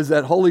was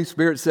that Holy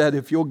Spirit said,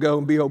 if you'll go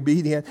and be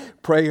obedient,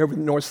 pray over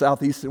the north,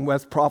 south, east, and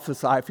west,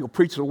 prophesy, if you'll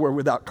preach the word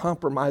without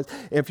compromise,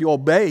 and if you'll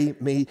obey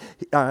me,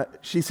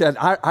 she said,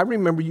 I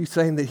remember you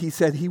saying that he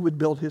said he would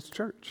build his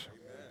church.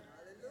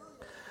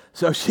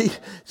 So she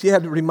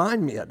had to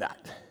remind me of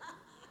that.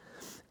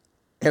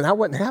 And I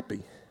wasn't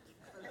happy.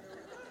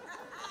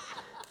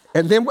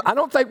 And then I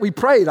don't think we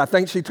prayed. I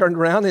think she turned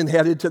around and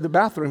headed to the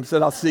bathroom and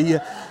said, I'll see you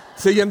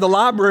in the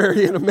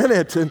library in a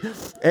minute.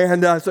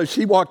 And so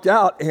she walked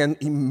out, and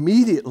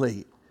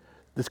immediately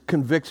this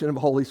conviction of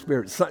the Holy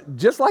Spirit,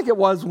 just like it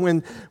was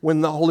when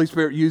the Holy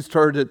Spirit used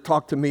her to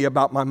talk to me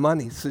about my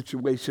money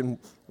situation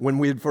when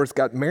we had first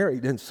got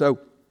married. And so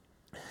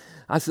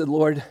I said,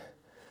 Lord,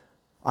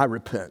 I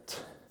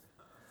repent.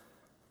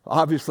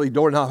 Obviously,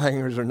 doorknob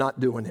hangers are not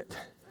doing it.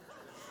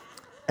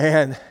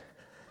 And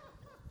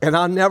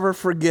I'll never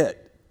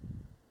forget,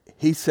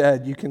 he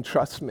said, you can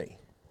trust me.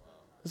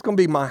 It's going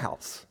to be my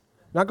house.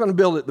 I'm not going to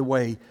build it the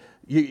way,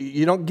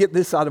 you don't get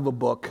this out of a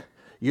book.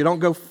 You don't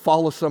go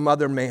follow some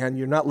other man.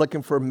 You're not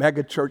looking for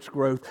mega church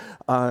growth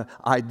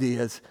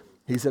ideas.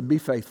 He said, be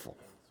faithful.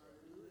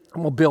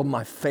 I'm going to build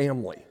my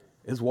family,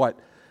 is what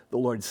the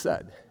Lord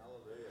said.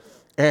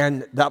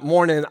 And that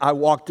morning I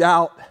walked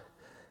out,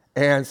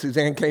 and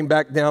Suzanne came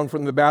back down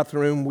from the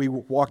bathroom. We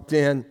walked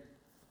in.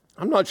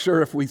 I'm not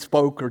sure if we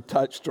spoke or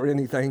touched or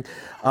anything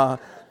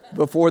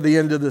before the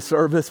end of the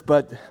service,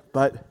 but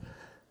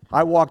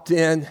I walked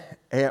in,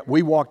 and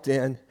we walked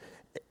in,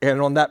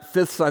 and on that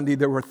fifth Sunday,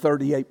 there were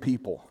 38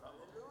 people.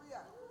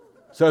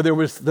 So there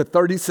was the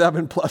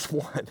 37 plus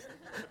one.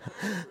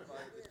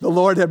 The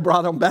Lord had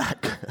brought them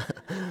back.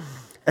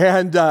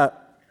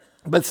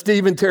 But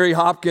Steve and Terry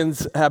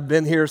Hopkins have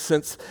been here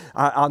since,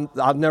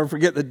 I'll never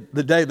forget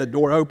the day the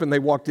door opened. They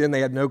walked in,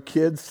 they had no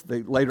kids.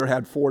 They later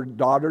had 4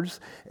 daughters.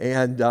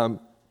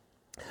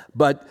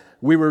 But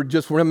we were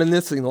just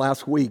reminiscing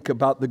last week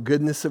about the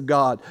goodness of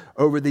God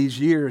over these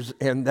years,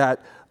 and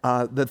that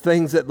the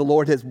things that the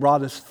Lord has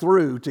brought us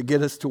through to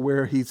get us to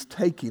where he's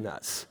taking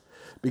us,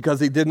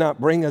 because he did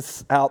not bring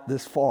us out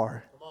this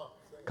far.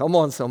 Come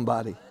on,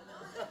 somebody.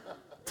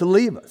 To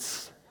leave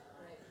us.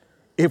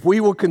 If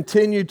we will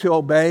continue to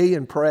obey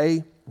and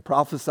pray, and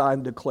prophesy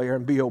and declare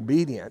and be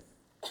obedient,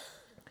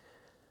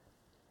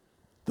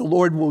 the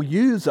Lord will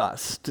use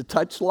us to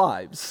touch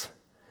lives.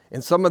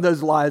 And some of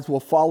those lives will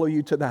follow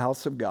you to the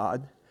house of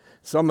God.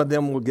 Some of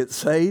them will get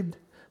saved.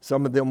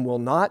 Some of them will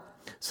not.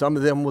 Some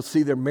of them will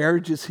see their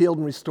marriages healed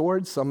and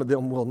restored. Some of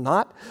them will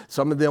not.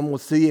 Some of them will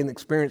see and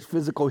experience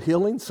physical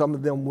healing. Some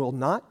of them will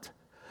not.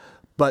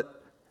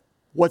 But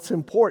what's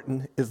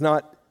important is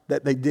not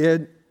that they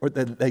did or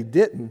that they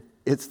didn't.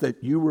 It's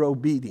that you were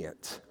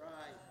obedient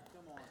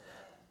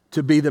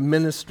to be the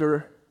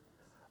minister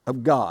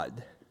of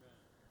God,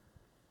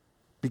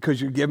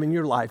 because you're giving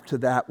your life to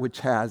that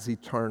which has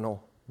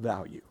eternal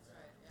value.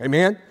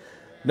 Amen?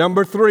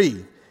 Number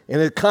 3,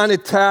 and it kind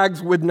of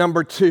tags with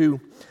number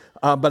 2,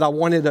 but I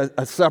wanted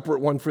a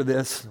separate one for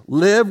this.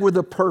 Live with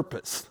a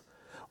purpose,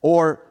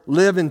 or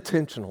live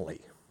intentionally.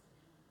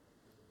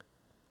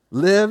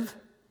 Live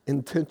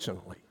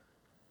intentionally.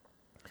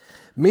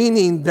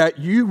 Meaning that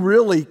you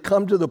really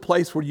come to the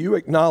place where you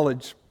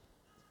acknowledge,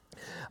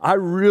 I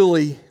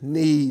really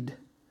need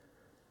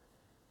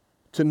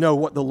to know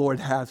what the Lord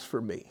has for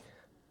me,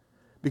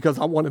 because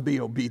I want to be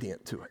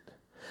obedient to it.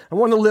 I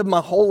want to live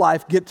my whole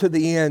life, get to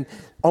the end,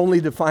 only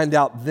to find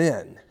out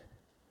then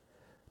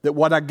that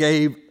what I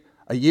gave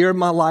a year of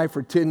my life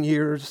or 10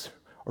 years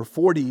or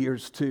 40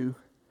 years to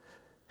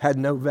had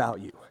no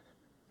value,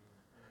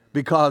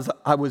 because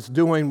I was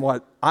doing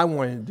what I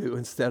wanted to do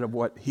instead of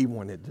what he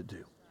wanted to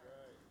do.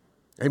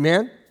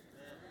 Amen?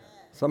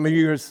 Some of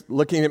you are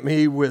looking at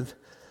me with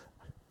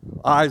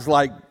eyes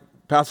like,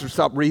 Pastor,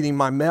 stop reading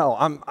my mail.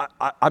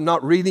 I'm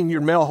not reading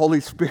your mail.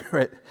 Holy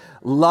Spirit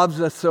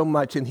loves us so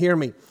much. And hear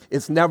me,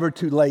 it's never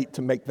too late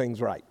to make things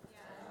right.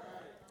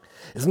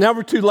 It's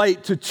never too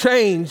late to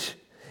change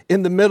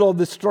in the middle of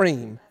the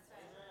stream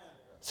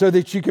so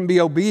that you can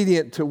be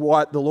obedient to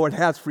what the Lord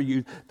has for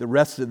you the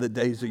rest of the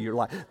days of your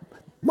life.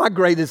 My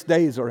greatest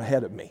days are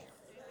ahead of me.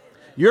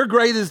 Your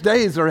greatest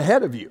days are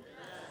ahead of you.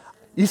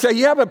 You say,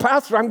 yeah, but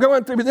Pastor, I'm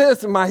going through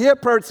this, and my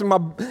hip hurts, and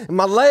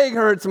my leg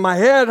hurts, and my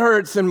head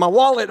hurts, and my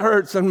wallet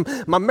hurts, and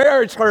my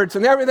marriage hurts,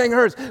 and everything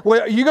hurts.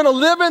 Well, are you going to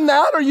live in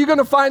that, or are you going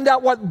to find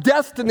out what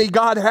destiny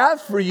God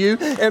has for you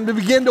and to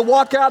begin to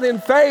walk out in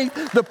faith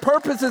the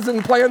purposes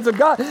and plans of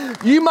God?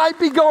 You might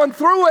be going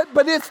through it,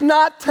 but it's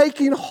not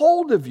taking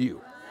hold of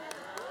you.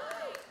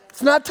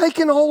 It's not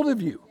taking hold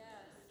of you.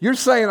 You're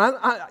saying,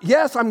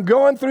 yes, I'm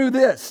going through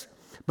this,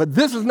 but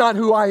this is not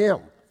who I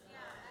am.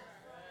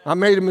 I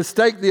made a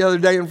mistake the other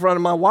day in front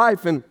of my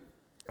wife and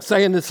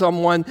saying to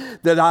someone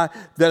that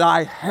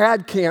I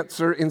had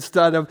cancer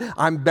instead of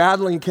I'm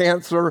battling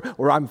cancer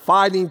or I'm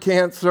fighting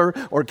cancer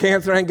or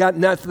cancer ain't got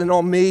nothing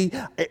on me.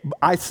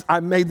 I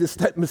made this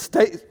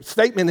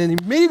statement,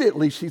 and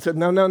immediately she said,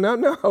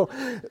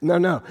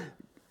 no.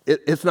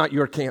 It's not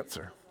your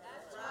cancer.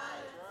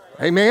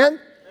 Amen?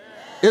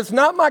 It's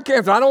not my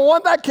cancer. I don't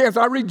want that cancer.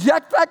 I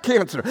reject that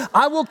cancer.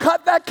 I will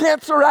cut that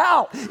cancer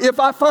out if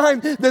I find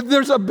that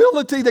there's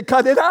ability to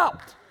cut it out.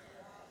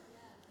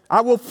 I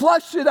will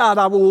flush it out.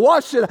 I will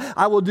wash it.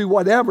 I will do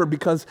whatever,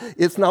 because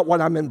it's not what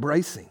I'm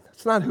embracing.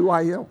 It's not who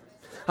I am.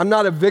 I'm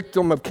not a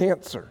victim of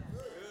cancer.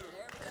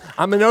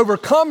 I'm an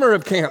overcomer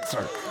of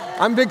cancer.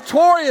 I'm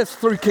victorious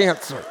through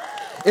cancer.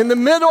 In the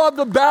middle of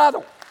the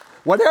battle,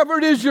 whatever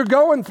it is you're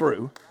going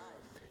through,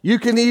 you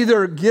can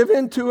either give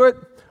into it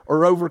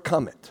or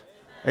overcome it.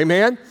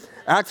 Amen?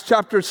 Acts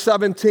chapter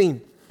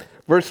 17,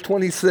 verse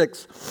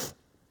 26.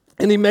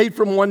 And he made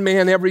from one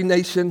man every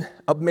nation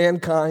of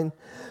mankind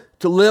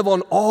to live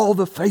on all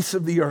the face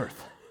of the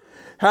earth,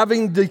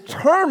 having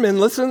determined,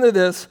 listen to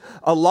this,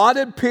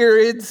 allotted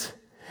periods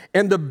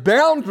and the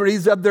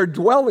boundaries of their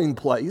dwelling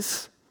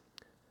place.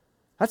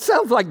 That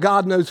sounds like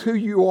God knows who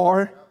you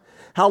are,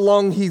 how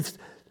long he's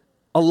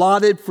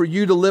allotted for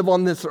you to live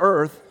on this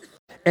earth,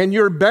 and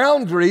your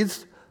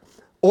boundaries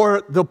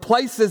or the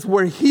places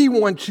where he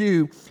wants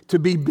you to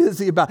be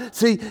busy about.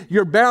 See,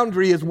 your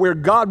boundary is where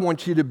God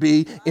wants you to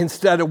be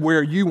instead of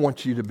where you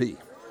want you to be.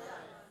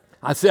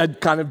 I said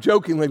kind of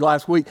jokingly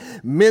last week,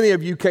 many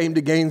of you came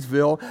to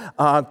Gainesville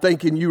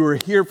thinking you were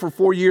here for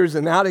 4 years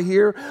and out of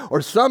here,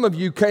 or some of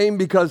you came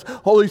because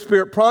Holy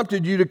Spirit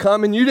prompted you to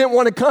come and you didn't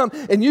want to come,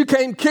 and you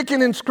came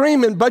kicking and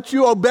screaming, but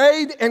you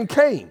obeyed and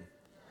came.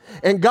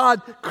 And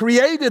God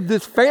created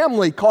this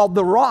family called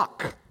the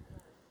Rock.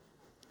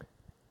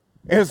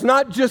 And it's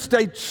not just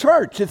a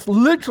church, it's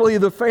literally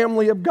the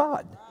family of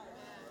God.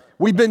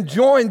 We've been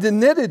joined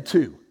and knitted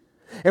to.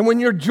 And when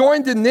you're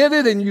joined and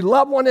knitted and you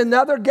love one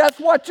another, guess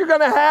what you're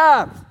going to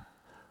have?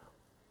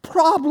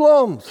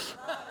 Problems.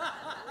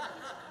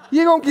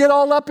 You're going to get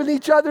all up in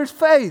each other's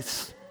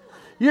face.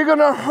 You're going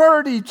to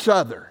hurt each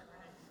other.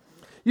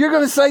 You're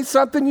going to say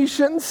something you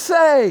shouldn't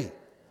say.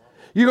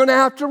 You're going to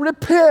have to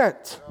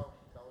repent.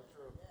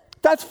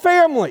 That's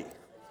family.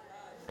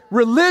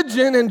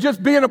 Religion and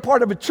just being a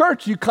part of a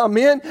church, you come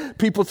in,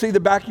 people see the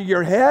back of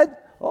your head.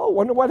 Oh,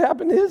 wonder what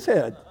happened to his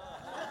head.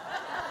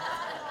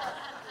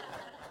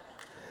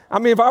 I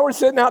mean, if I were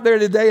sitting out there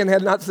today and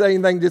had not said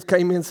anything, just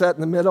came in, sat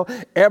in the middle,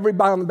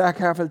 everybody on the back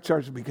half of the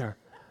church would be going,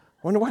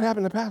 wonder what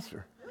happened to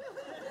Pastor?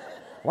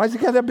 Why's he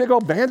got that big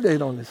old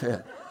Band-Aid on his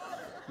head?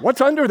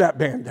 What's under that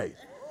Band-Aid?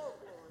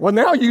 Well,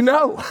 now you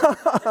know.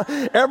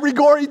 Every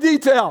gory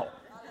detail.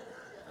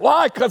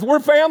 Why? Because we're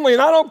family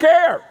and I don't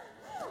care.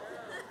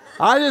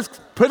 I just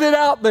put it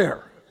out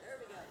there.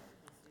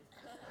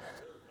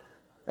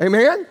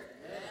 Amen?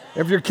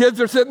 If your kids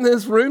are sitting in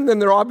this room, then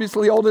they're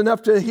obviously old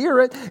enough to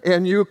hear it,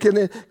 and you can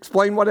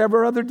explain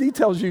whatever other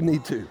details you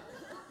need to. Amen.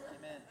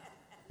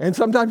 And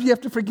sometimes you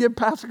have to forgive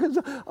Pastor because,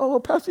 oh,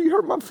 Pastor, you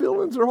hurt my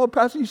feelings, or, oh,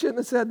 Pastor, you shouldn't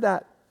have said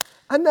that.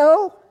 I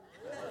know.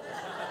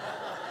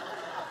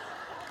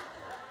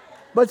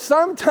 But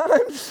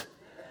sometimes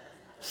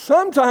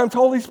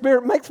Holy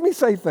Spirit makes me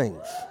say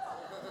things.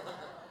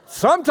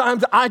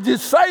 Sometimes I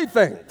just say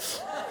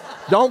things.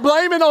 Don't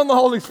blame it on the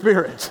Holy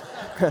Spirit.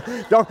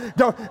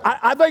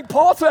 I think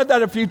Paul said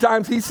that a few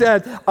times. He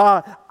said,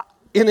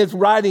 in his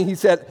writing, he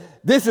said,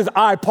 this is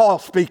I, Paul,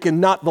 speaking,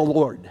 not the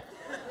Lord.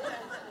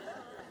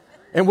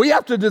 And we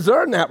have to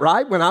discern that,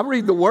 right? When I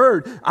read the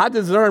word, I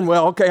discern,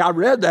 well, okay, I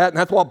read that, and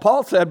that's what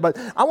Paul said, but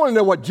I want to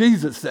know what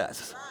Jesus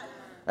says.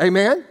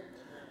 Amen?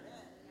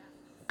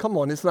 Come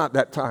on, it's not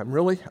that time,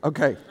 really?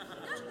 Okay.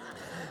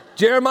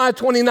 Jeremiah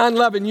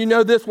 29:11, you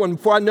know this one.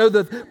 For I know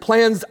the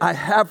plans I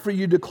have for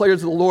you,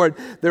 declares the Lord.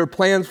 They're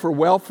plans for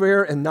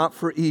welfare and not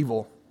for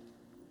evil.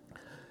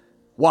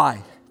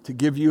 Why? To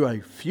give you a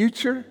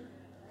future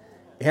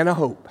and a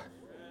hope.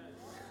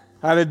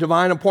 I had a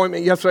divine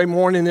appointment yesterday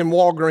morning in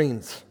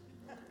Walgreens.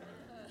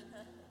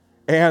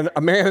 And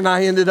a man and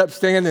I ended up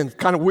standing,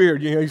 kind of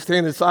weird, you know, he's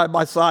standing side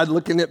by side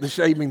looking at the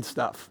shaving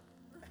stuff.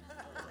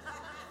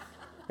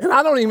 And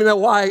I don't even know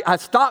why I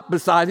stopped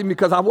beside him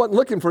because I wasn't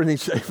looking for any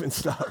shaving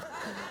stuff.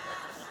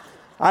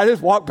 I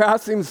just walked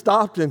past him and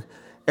stopped,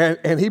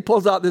 and he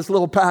pulls out this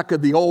little pack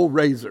of the old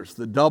razors,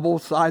 the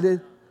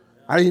double-sided.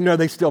 I didn't even know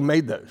they still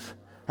made those.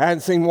 I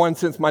hadn't seen one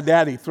since my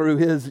daddy threw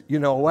his,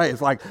 away.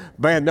 It's like,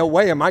 man, no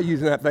way am I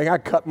using that thing. I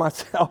cut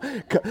myself,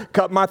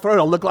 cut my throat.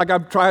 I look like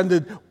I'm trying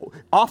to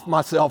off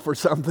myself or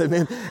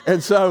something.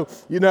 And so,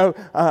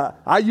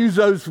 I use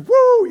those,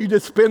 you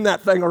just spin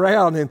that thing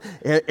around and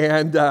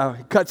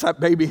cuts that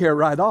baby hair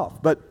right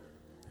off. But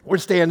we're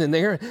standing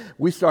there.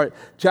 We start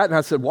chatting.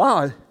 I said,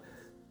 wow,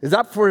 is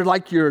that for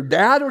like your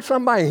dad or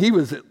somebody? And he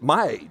was at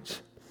my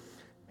age.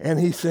 And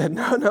he said,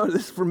 no,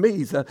 this is for me.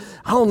 He said,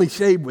 I only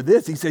shave with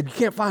this. He said, you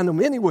can't find them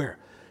anywhere.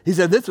 He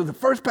said, this was the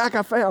first pack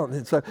I found.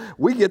 And so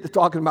we get to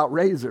talking about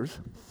razors.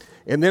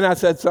 And then I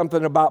said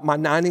something about my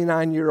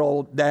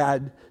 99-year-old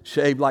dad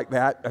shaved like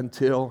that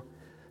until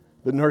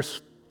the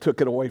nurse took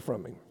it away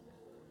from him.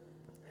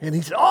 And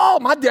he said, oh,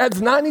 my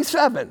dad's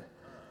 97.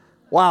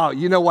 Wow,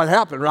 you know what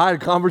happened, right? A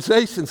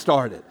conversation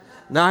started.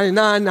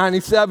 99,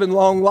 97,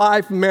 long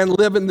life, man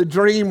living the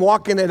dream,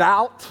 walking it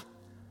out.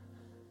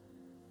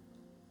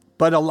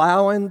 But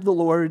allowing the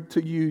Lord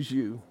to use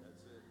you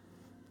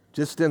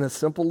just in a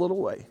simple little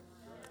way.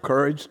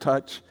 Courage,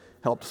 touch,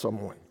 help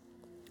someone.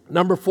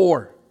 Number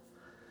 4,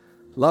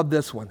 love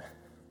this one.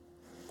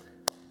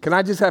 Can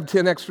I just have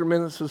 10 extra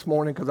minutes this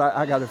morning? Because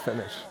I got to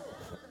finish.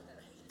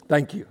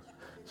 Thank you.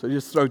 So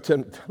just throw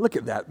 10. Look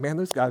at that, man.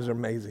 Those guys are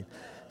amazing.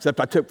 Except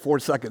I took 4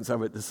 seconds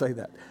of it to say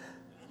that.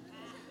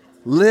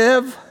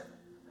 Live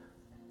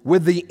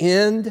with the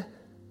end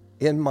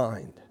in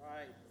mind.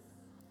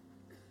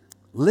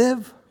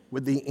 Live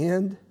with the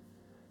end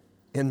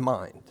in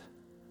mind.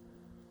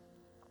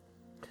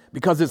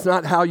 Because it's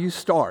not how you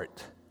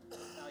start.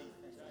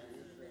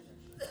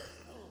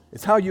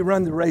 It's how you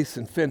run the race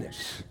and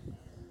finish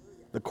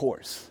the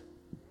course.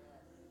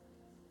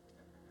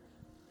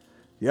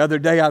 The other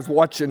day I was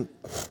watching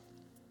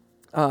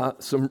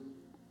some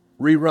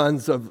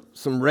reruns of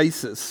some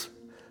races,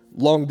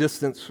 long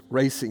distance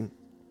racing.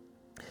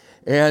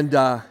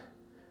 And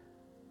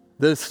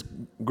this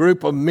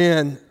group of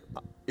men,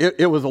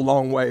 it was a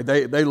long way.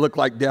 They looked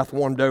like death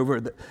warmed over.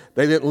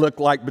 They didn't look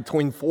like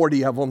between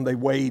 40 of them, they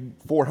weighed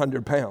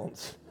 400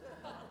 pounds.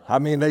 I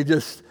mean, they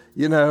just,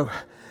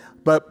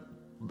 but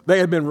they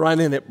had been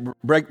running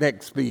at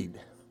breakneck speed.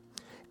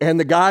 And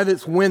the guy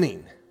that's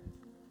winning,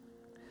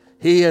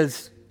 he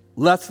is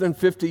less than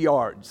 50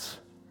 yards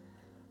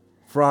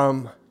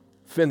from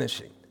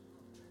finishing.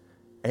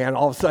 And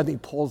all of a sudden he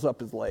pulls up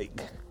his leg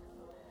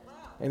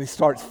and he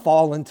starts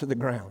falling to the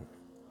ground.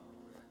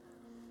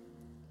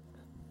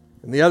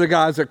 And the other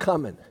guys are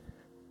coming.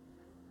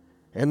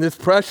 And this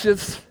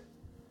precious,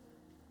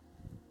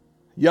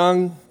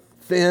 young,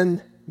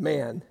 thin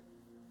man,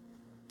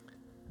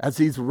 as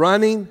he's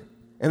running,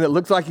 and it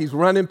looks like he's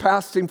running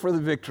past him for the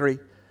victory,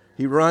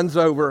 he runs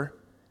over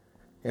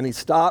and he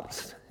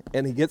stops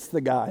and he gets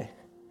the guy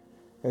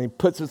and he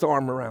puts his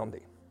arm around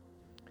him.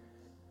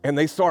 And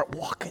they start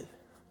walking,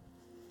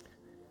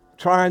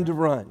 trying to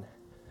run.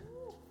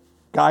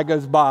 Guy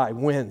goes by,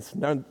 wins.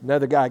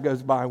 Another guy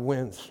goes by and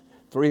wins.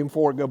 3 and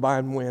 4 go by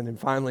and win. And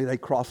finally they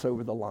cross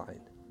over the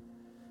line.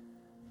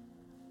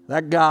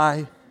 That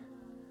guy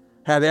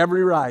had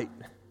every right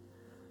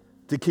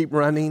to keep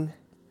running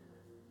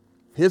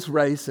his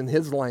race in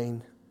his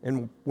lane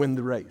and win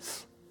the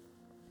race.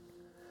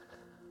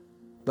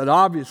 But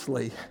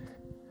obviously,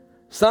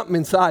 something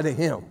inside of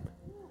him,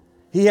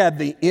 he had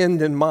the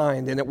end in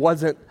mind, and it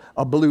wasn't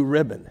a blue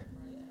ribbon,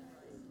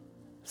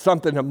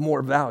 something of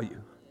more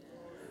value.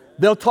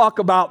 They'll talk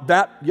about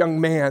that young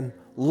man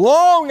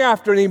long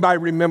after anybody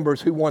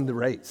remembers who won the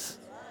race.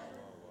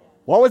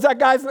 What was that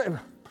guy's name?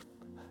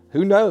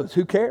 Who knows?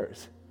 Who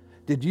cares?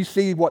 Did you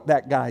see what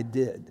that guy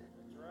did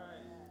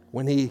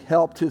when he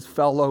helped his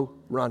fellow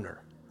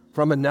runner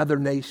from another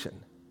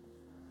nation?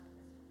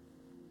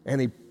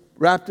 And he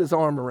wrapped his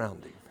arm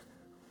around him.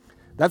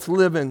 That's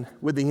living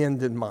with the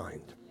end in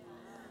mind.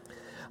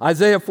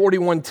 Isaiah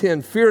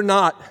 41:10, fear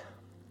not,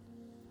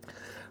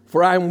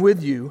 for I am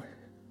with you.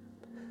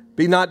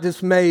 Be not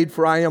dismayed,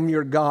 for I am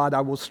your God. I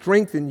will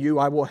strengthen you.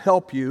 I will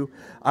help you.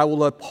 I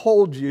will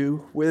uphold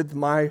you with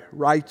my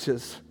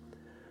righteous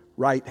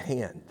right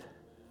hand.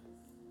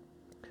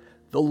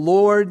 The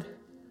Lord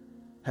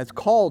has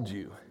called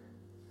you,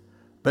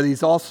 but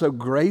he's also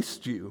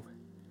graced you.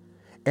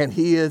 And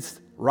he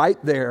is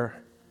right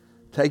there,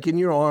 taking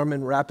your arm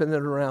and wrapping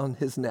it around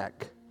his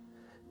neck,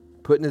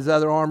 putting his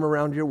other arm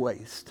around your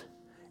waist.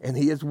 And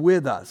he is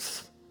with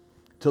us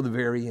till the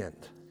very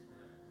end.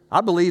 I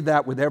believe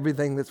that with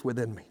everything that's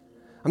within me.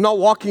 I'm not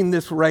walking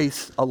this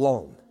race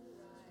alone.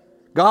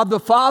 God the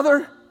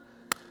Father,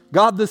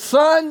 God the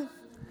Son,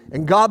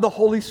 and God the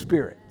Holy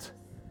Spirit.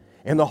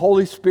 And the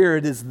Holy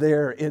Spirit is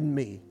there in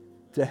me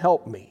to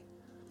help me,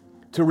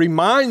 to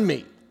remind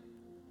me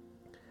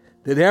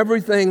that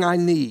everything I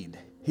need,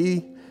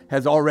 he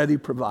has already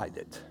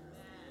provided.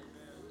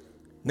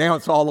 Now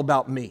it's all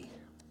about me.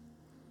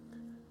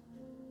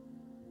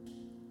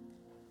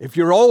 If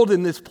you're old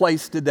in this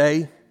place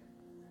today,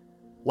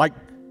 like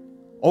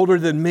older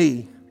than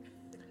me,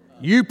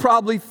 you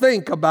probably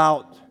think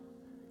about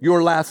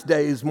your last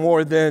days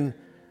more than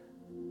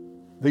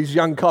these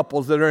young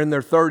couples that are in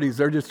their 30s.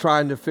 They're just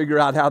trying to figure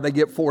out how they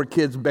get 4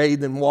 kids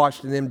bathed and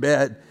washed and in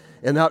bed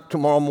and up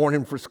tomorrow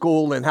morning for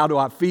school, and how do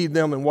I feed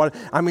them and what.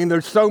 I mean,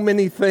 there's so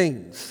many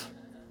things.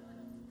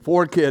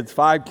 4 kids,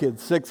 5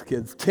 kids, 6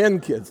 kids, 10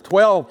 kids,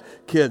 12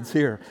 kids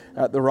here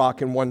at the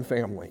Rock in one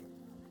family.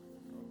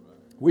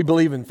 We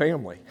believe in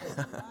family.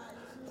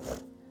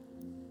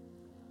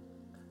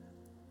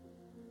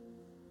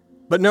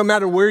 But no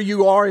matter where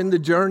you are in the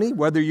journey,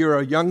 whether you're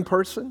a young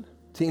person,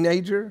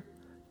 teenager,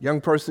 young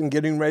person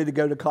getting ready to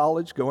go to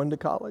college, going to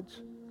college,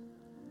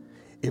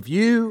 if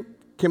you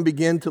can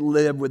begin to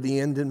live with the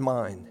end in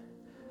mind,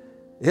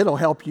 it'll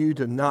help you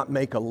to not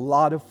make a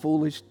lot of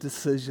foolish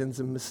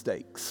decisions and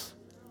mistakes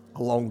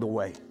along the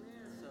way.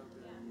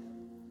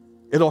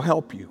 It'll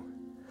help you.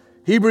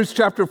 Hebrews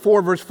chapter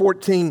 4, verse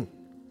 14.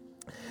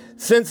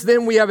 Since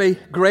then we have a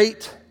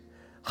great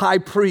high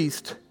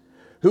priest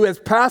who has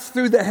passed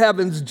through the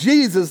heavens,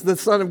 Jesus, the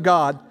Son of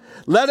God.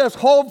 Let us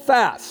hold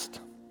fast.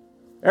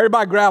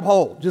 Everybody grab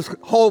hold. Just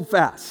hold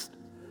fast.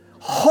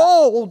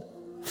 Hold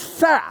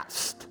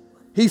fast,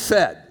 he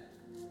said,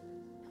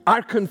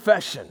 our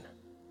confession.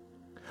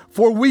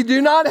 For we do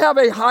not have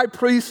a high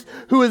priest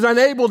who is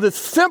unable to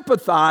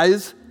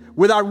sympathize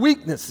with our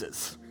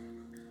weaknesses,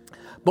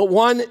 but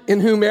one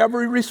in whom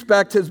every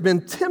respect has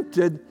been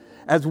tempted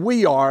as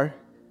we are,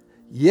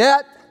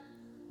 yet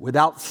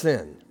without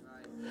sin.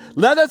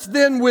 Let us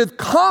then with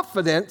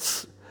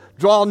confidence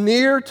draw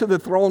near to the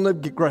throne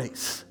of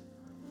grace.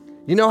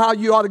 You know how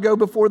you ought to go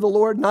before the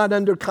Lord? Not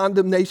under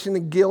condemnation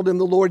and guilt, and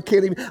the Lord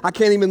I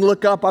can't even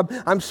look up.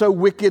 I'm so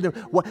wicked.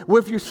 Well,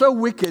 if you're so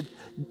wicked,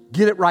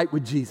 get it right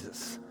with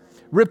Jesus.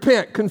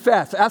 Repent,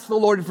 confess, ask the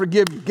Lord to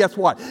forgive you. Guess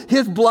what?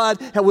 His blood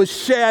was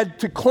shed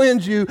to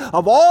cleanse you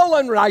of all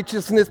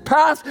unrighteousness,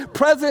 past,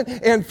 present,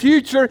 and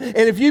future. And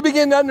if you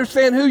begin to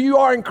understand who you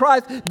are in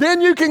Christ, then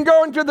you can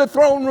go into the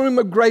throne room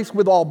of grace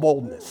with all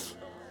boldness.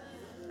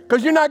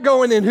 Because you're not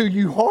going in who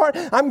you are.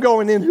 I'm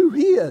going in who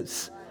He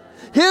is.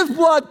 His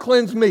blood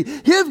cleansed me.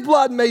 His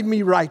blood made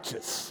me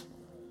righteous.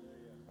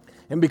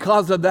 And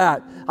because of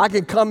that, I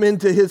can come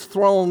into His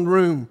throne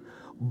room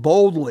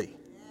boldly.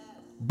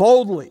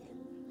 Boldly.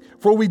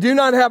 For we do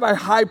not have a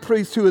high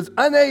priest who is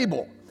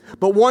unable,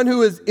 but one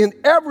who is in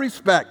every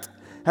respect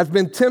has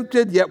been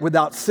tempted, yet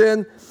without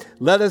sin.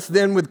 Let us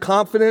then with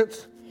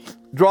confidence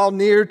draw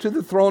near to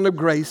the throne of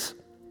grace,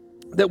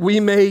 that we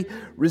may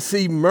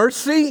receive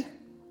mercy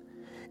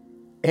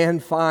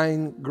and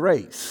find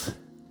grace.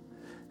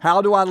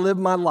 How do I live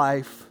my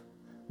life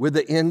with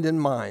the end in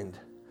mind?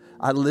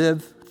 I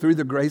live through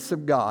the grace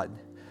of God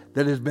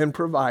that has been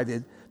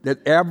provided, that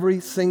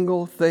every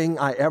single thing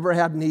I ever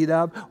have need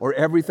of or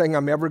everything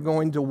I'm ever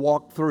going to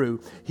walk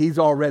through, He's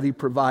already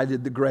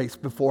provided the grace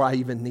before I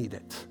even need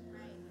it.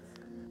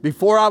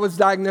 Before I was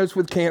diagnosed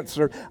with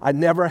cancer, I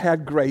never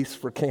had grace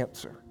for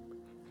cancer.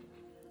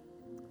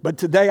 But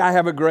today I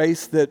have a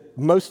grace that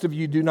most of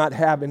you do not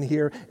have in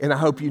here, and I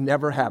hope you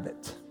never have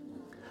it.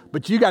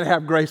 But you got to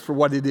have grace for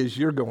what it is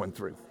you're going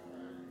through.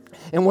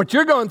 And what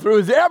you're going through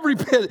is every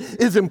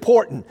bit as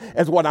important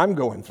as what I'm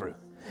going through.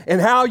 And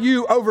how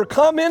you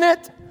overcome in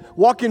it,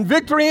 walk in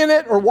victory in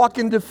it, or walk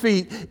in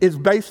defeat is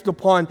based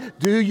upon,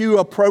 do you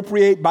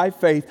appropriate by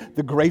faith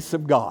the grace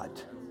of God?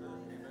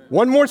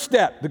 One more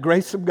step, the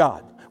grace of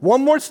God.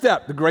 One more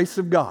step, the grace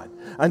of God,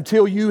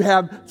 until you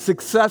have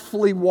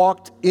successfully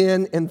walked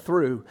in and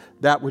through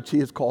that which He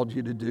has called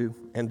you to do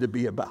and to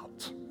be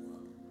about.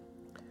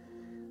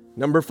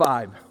 Number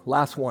 5,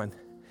 last one.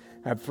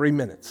 I have 3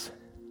 minutes.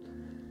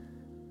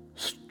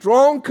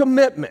 Strong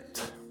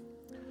commitment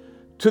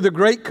to the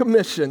Great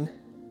Commission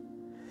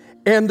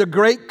and the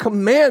Great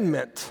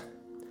Commandment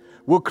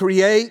will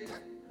create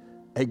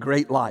a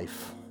great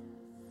life,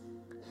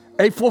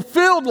 a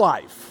fulfilled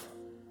life,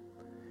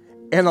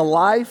 and a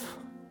life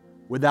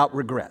without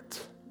regret.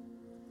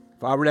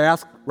 If I were to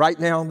ask right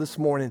now this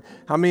morning,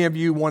 how many of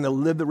you want to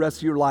live the rest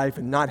of your life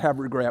and not have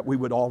regret, we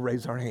would all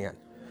raise our hand.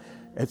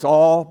 It's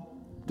all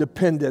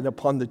dependent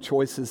upon the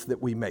choices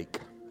that we make,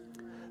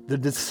 the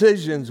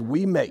decisions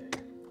we make.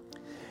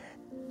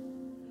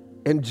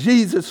 And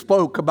Jesus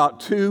spoke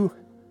about 2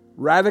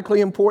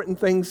 radically important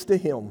things to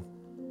Him.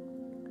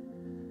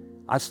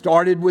 I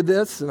started with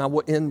this and I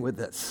will end with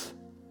this.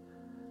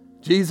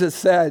 Jesus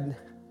said,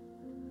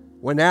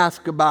 when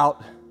asked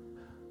about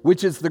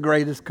which is the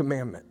greatest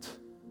commandment,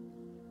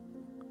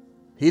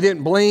 He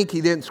didn't blink,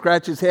 He didn't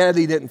scratch His head,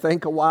 He didn't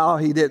think a while,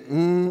 He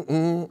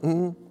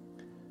didn't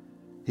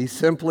He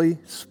simply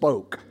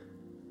spoke,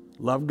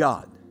 love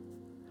God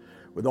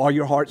with all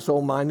your heart,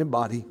 soul, mind, and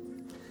body.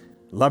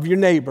 Love your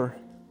neighbor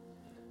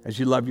as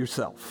you love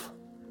yourself.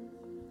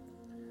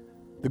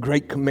 The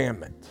great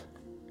commandment.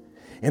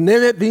 And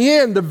then at the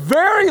end, the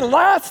very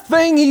last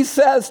thing He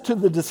says to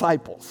the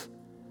disciples,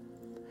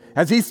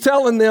 as He's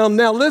telling them,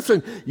 now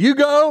listen, you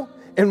go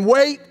and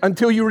wait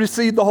until you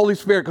receive the Holy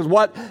Spirit, because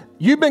what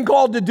you've been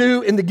called to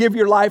do and to give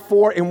your life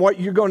for and what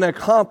you're going to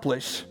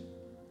accomplish,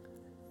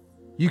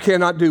 you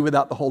cannot do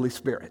without the Holy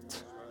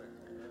Spirit.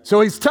 So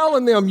He's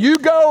telling them, you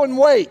go and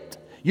wait.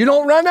 You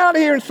don't run out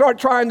of here and start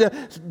trying to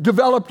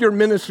develop your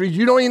ministries.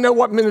 You don't even know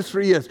what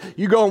ministry is.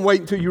 You go and wait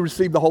until you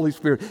receive the Holy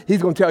Spirit.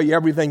 He's going to tell you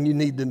everything you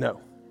need to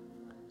know.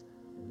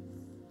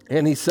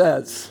 And He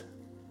says,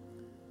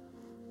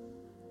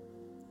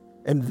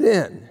 and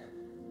then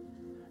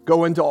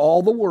go into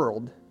all the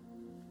world.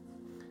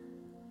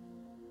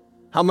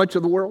 How much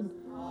of the world?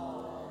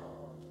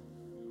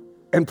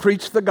 And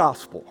preach the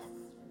gospel.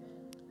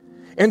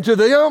 And to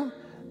them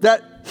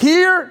that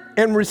hear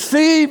and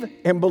receive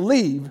and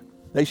believe,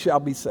 they shall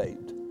be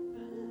saved.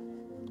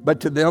 But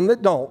to them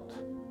that don't,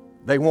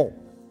 they won't.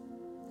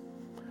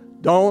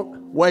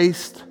 Don't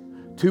waste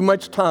too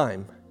much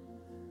time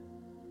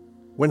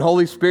when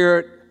Holy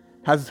Spirit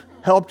has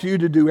helped you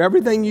to do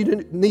everything you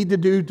need to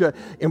do to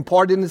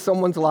impart into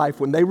someone's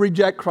life. When they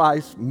reject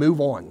Christ, move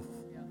on.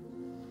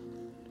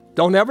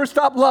 Don't ever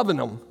stop loving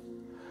them.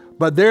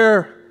 But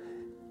there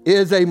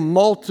is a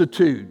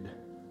multitude.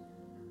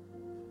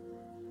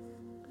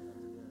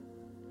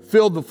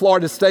 Filled the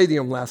Florida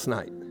Stadium last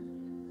night.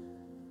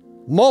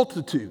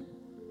 Multitude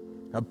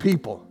of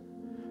people.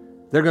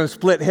 They're going to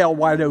split hell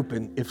wide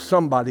open if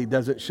somebody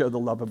doesn't show the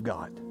love of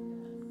God.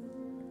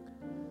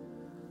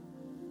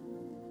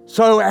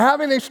 So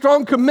having a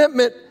strong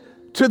commitment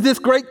to this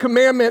great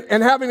commandment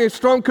and having a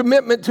strong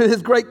commitment to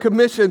His great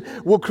commission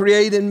will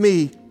create in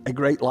me a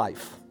great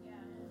life.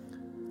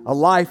 A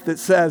life that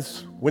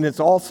says, when it's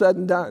all said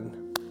and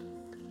done,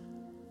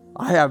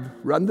 I have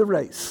run the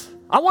race.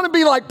 I want to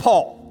be like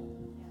Paul.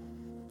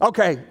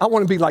 Okay, I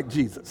want to be like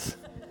Jesus.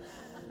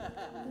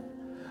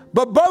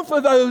 But both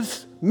of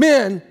those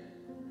men,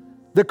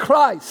 the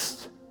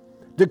Christ,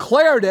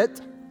 declared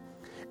it,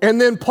 and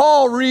then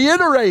Paul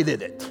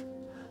reiterated it.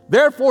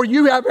 Therefore,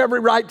 you have every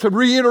right to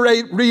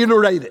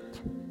reiterate it.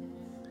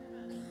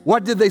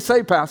 What did they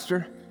say,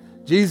 Pastor?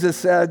 Jesus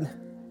said,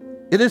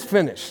 it is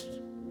finished.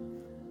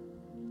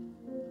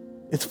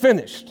 It's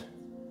finished.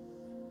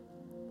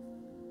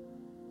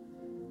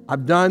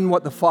 I've done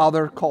what the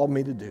Father called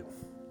me to do.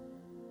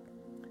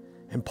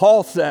 And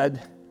Paul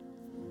said,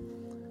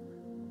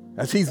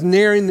 as he's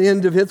nearing the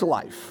end of his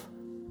life,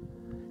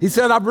 he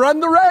said, I've run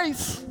the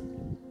race.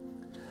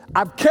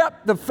 I've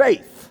kept the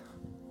faith.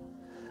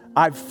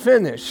 I've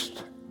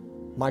finished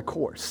my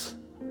course.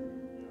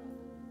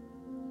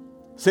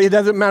 See, it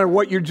doesn't matter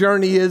what your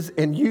journey is,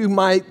 and you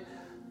might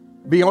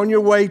be on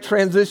your way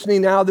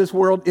transitioning out of this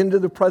world into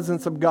the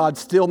presence of God,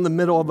 still in the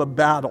middle of a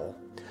battle.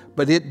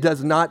 But it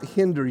does not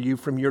hinder you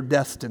from your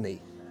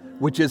destiny,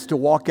 which is to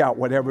walk out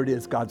whatever it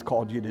is God's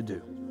called you to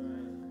do.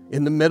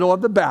 In the middle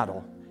of the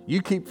battle,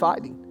 you keep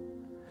fighting.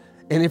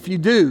 And if you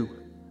do,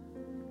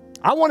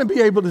 I want to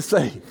be able to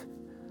say,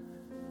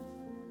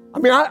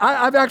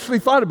 I've actually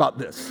thought about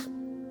this.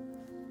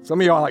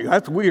 Some of y'all are like,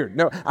 that's weird.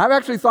 No, I've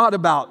actually thought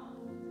about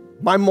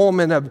my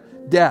moment of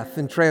death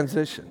and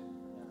transition.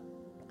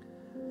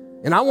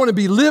 And I want to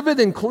be livid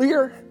and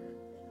clear.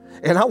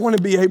 And I want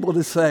to be able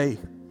to say,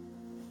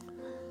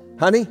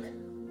 honey,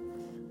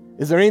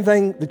 is there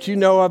anything that you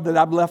know of that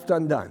I've left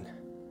undone?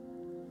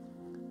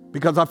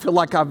 Because I feel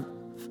like I've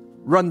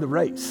run the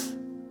race.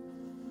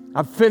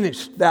 I've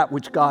finished that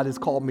which God has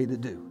called me to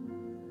do.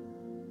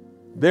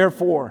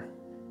 Therefore,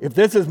 if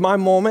this is my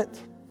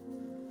moment,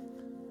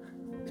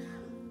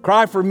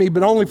 cry for me,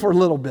 but only for a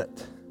little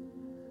bit.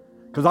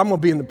 Because I'm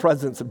going to be in the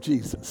presence of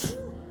Jesus.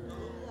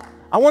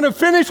 I want to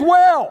finish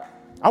well.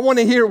 I want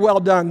to hear, well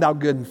done, thou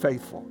good and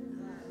faithful.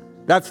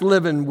 That's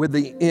living with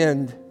the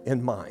end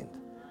in mind.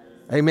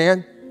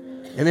 Amen?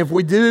 And if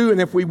we do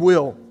and if we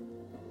will,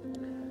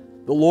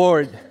 the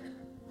Lord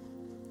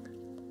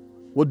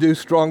will do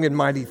strong and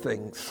mighty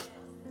things.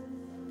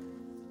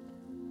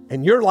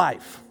 In your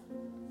life,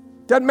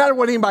 doesn't matter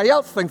what anybody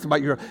else thinks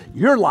about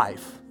your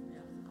life,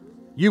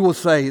 you will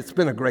say, it's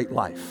been a great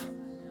life.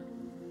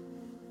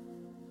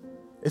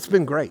 It's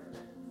been great.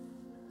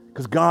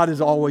 Because God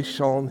has always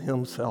shown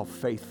himself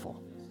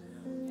faithful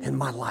in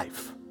my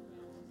life.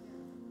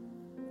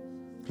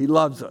 He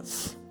loves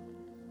us.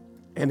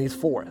 And he's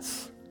for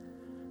us.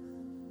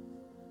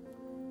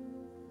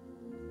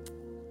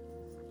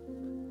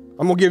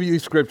 I'm going to give you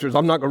these scriptures.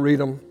 I'm not going to read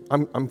them.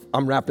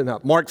 I'm wrapping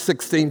up. Mark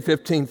 16,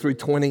 15 through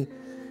 20,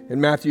 and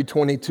Matthew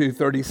 22,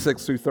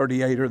 36 through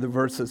 38 are the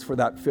verses for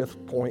that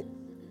fifth point.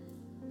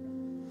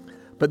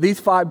 But these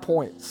 5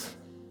 points,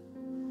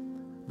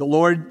 the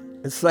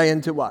Lord is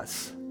saying to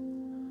us,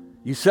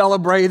 you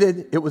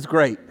celebrated, it was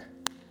great.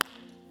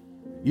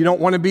 You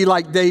don't want to be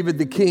like David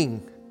the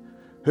king,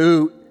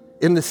 who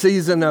in the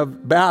season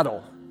of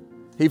battle,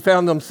 he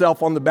found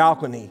himself on the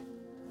balcony,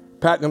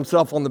 patting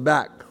himself on the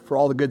back for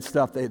all the good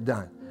stuff they had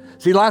done.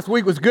 See, last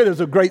week was good. It was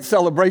a great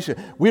celebration.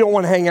 We don't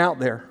want to hang out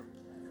there.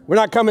 We're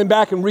not coming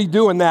back and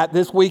redoing that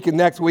this week and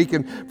next week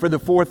and for the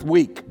fourth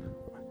week.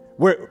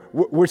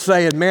 We're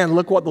saying, man,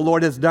 look what the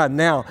Lord has done.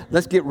 Now,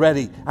 let's get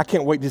ready. I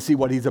can't wait to see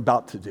what he's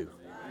about to do.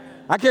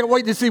 I can't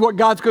wait to see what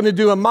God's going to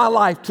do in my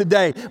life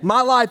today,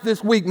 my life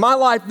this week, my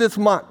life this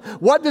month.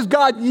 What does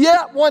God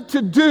yet want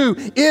to do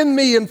in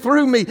me and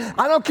through me?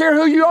 I don't care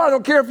who you are. I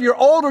don't care if you're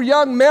old or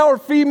young, male or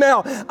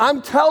female.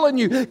 I'm telling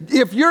you,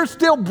 if you're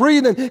still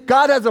breathing,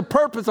 God has a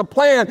purpose, a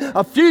plan,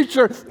 a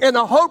future, and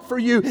a hope for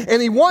you.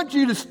 And he wants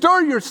you to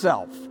stir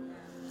yourself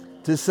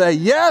to say,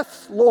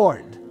 yes,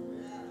 Lord,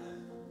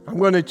 I'm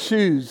going to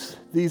choose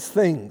these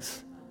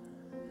things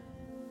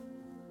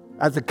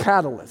as a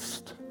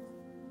catalyst.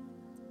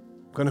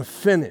 I'm going to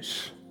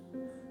finish.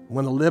 I'm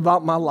going to live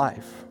out my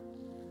life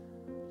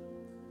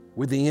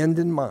with the end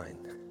in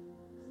mind.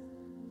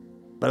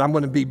 But I'm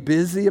going to be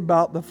busy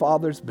about the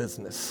Father's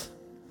business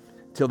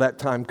till that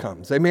time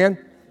comes.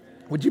 Amen?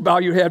 Would you bow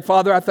your head?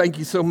 Father, I thank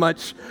you so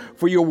much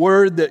for your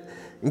word that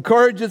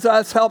encourages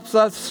us, helps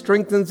us,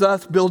 strengthens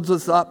us, builds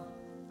us up,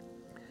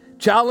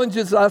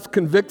 challenges us,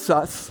 convicts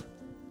us.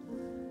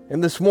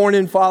 And this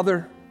morning,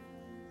 Father,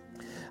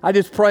 I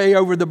just pray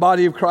over the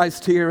body of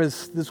Christ here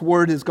as this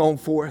word is going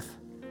forth,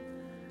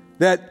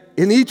 that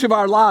in each of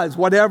our lives,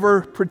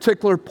 whatever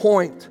particular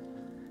point,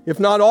 if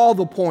not all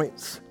the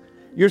points,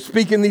 you're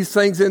speaking these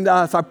things into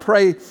us. I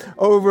pray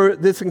over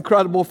this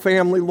incredible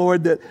family,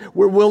 Lord, that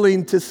we're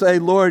willing to say,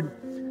 Lord,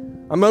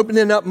 I'm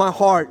opening up my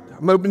heart.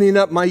 I'm opening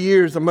up my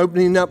ears. I'm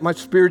opening up my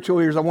spiritual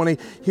ears. I want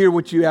to hear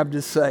what you have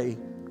to say.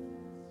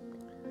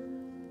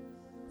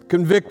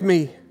 Convict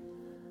me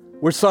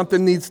where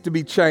something needs to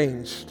be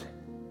changed.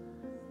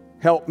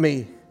 Help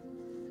me,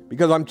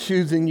 because I'm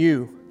choosing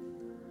you.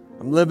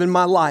 I'm living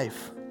my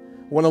life.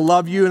 I want to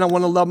love you and I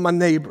want to love my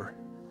neighbor.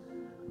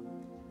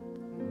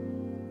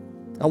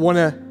 I want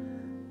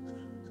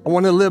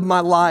to live my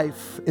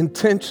life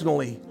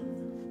intentionally.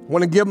 I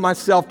want to give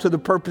myself to the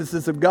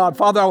purposes of God.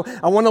 Father,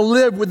 I want to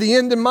live with the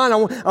end in mind.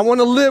 I want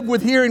to live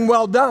with hearing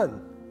well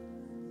done.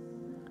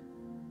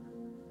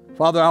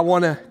 Father, I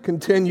want to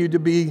continue to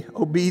be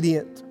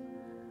obedient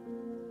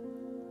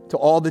to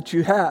all that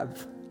you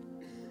have.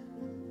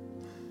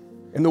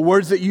 And the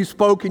words that you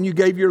spoke and you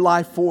gave your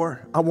life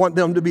for, I want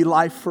them to be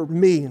life for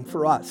me and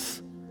for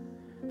us.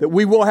 That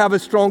we will have a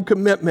strong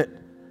commitment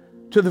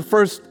to the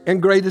first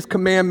and greatest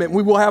commandment.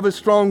 We will have a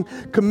strong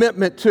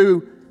commitment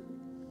to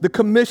the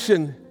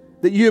commission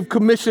that you have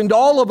commissioned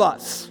all of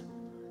us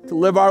to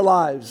live our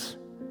lives,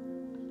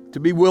 to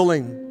be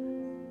willing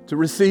to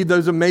receive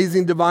those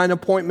amazing divine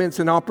appointments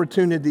and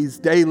opportunities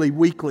daily,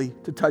 weekly,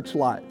 to touch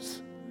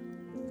lives.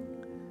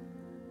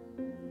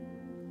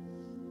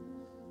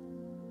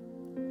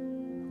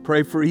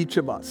 Pray for each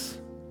of us.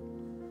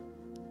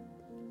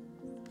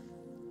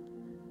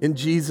 In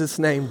Jesus'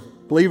 name.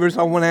 Believers,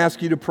 I want to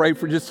ask you to pray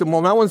for just a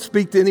moment. I want to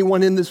speak to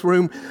anyone in this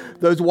room,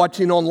 those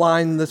watching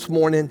online this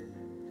morning.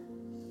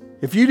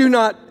 If you do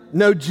not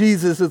know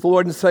Jesus as the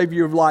Lord and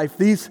Savior of life,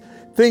 these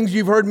things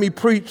you've heard me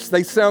preach,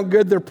 they sound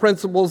good, they're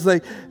principles,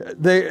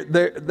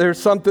 they're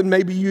something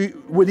maybe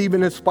you would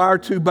even aspire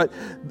to, but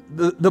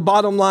the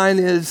bottom line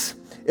is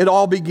it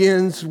all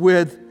begins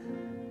with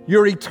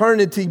your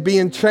eternity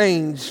being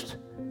changed,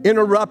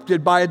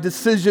 interrupted by a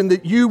decision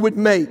that you would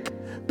make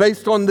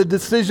based on the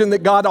decision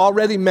that God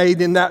already made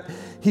in that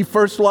He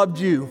first loved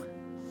you.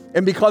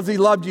 And because He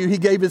loved you, He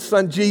gave His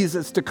Son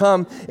Jesus to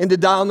come and to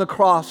die on the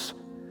cross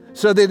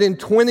so that in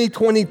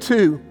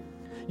 2022,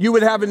 you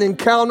would have an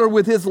encounter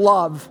with His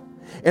love,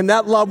 and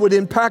that love would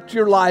impact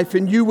your life,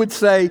 and you would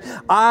say,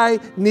 I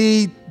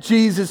need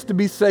Jesus to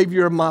be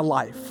Savior of my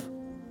life.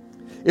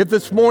 If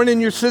this morning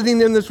you're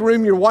sitting in this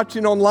room, you're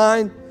watching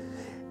online,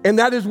 and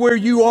that is where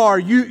you are.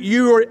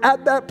 You are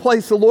at that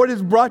place. The Lord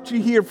has brought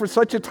you here for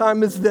such a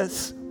time as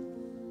this.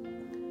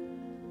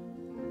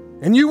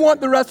 And you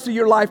want the rest of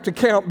your life to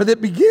count, but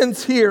it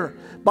begins here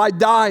by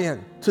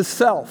dying to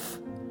self.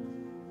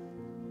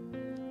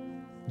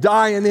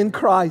 Dying in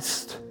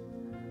Christ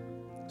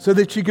so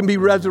that you can be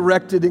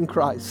resurrected in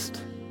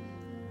Christ.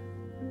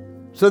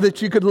 So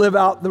that you could live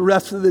out the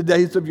rest of the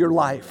days of your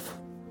life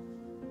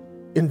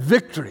in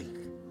victory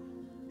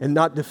and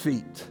not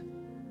defeat.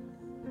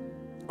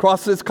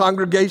 Across this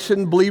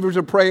congregation, believers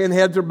are praying,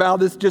 heads are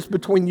bowed. It's just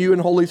between you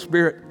and Holy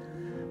Spirit.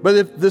 But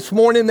if this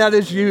morning that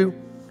is you,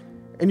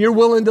 and you're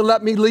willing to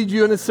let me lead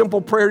you in a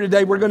simple prayer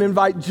today, we're going to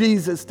invite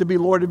Jesus to be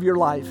Lord of your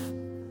life.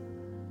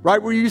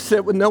 Right where you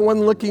sit with no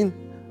one looking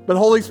but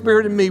Holy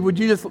Spirit and me, would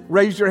you just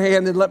raise your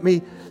hand and let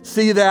me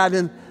see that,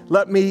 and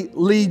let me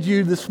lead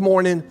you this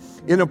morning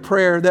in a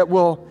prayer that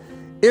will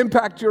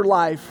impact your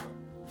life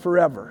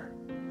forever.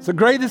 It's the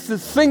greatest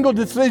single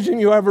decision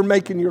you ever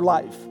make in your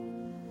life.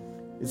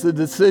 It's a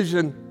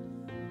decision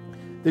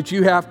that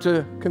you have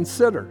to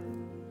consider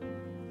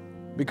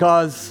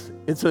because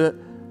it's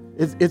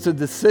a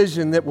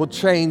decision that will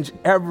change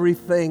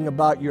everything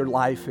about your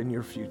life and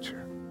your future.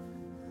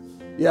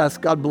 Yes,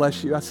 God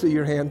bless you. I see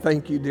your hand.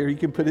 Thank you, dear. You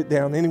can put it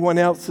down. Anyone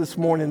else this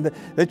morning?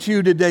 That's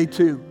you today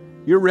too.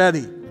 You're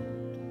ready.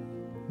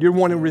 You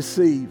want to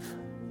receive.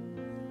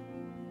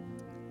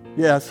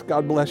 Yes,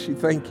 God bless you.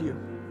 Thank you.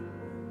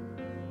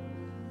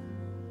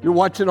 You're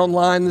watching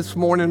online this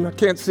morning. I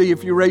can't see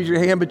if you raise your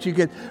hand, but you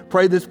can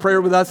pray this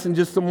prayer with us in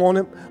just a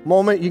moment.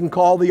 You can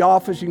call the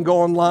office. You can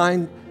go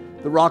online,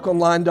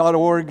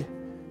 therockonline.org.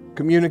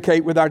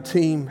 Communicate with our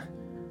team.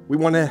 We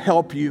want to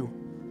help you.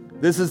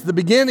 This is the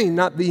beginning,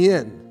 not the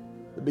end.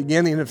 The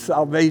beginning of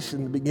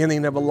salvation, the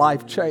beginning of a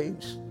life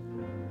change.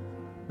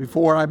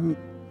 Before I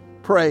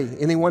pray,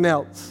 anyone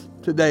else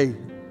today,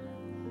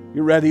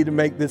 you're ready to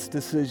make this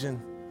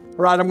decision. All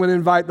right, I'm going to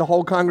invite the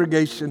whole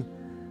congregation.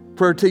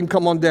 Prayer team,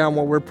 come on down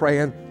while we're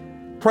praying.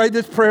 Pray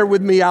this prayer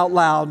with me out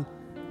loud.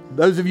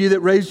 Those of you that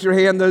raised your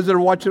hand, those that are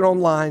watching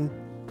online,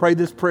 pray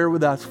this prayer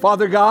with us.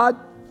 Father God,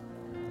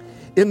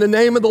 in the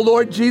name of the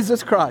Lord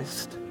Jesus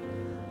Christ,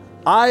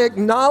 I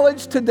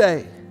acknowledge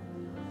today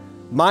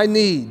my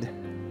need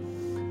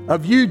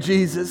of you,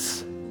 Jesus,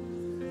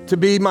 to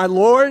be my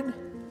Lord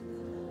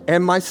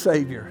and my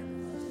Savior.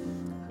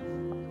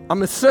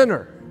 I'm a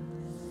sinner.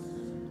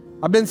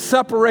 I've been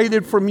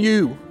separated from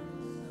you.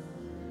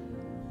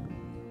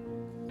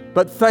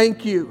 But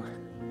thank you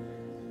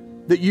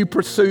that you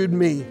pursued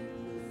me,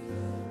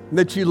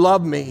 that you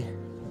loved me,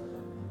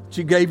 that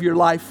you gave your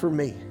life for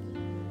me.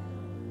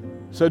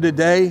 So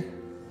today,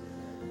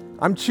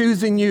 I'm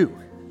choosing you.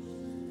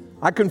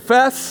 I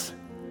confess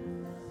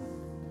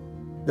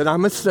that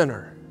I'm a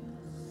sinner.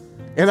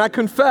 And I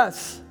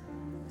confess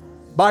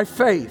by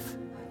faith,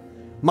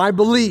 my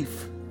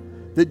belief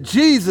that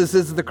Jesus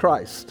is the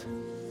Christ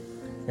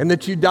and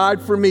that you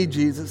died for me,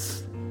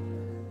 Jesus.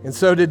 And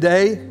so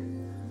today,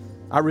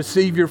 I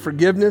receive your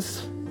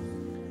forgiveness,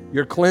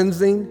 your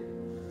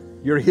cleansing,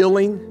 your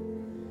healing,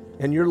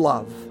 and your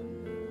love.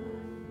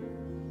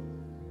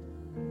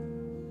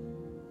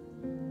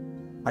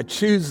 I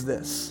choose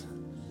this.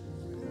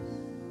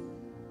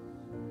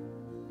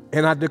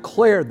 And I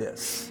declare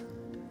this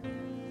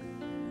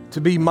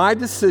to be my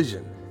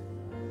decision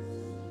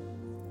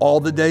all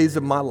the days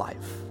of my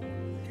life.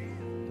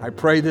 I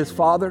pray this,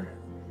 Father,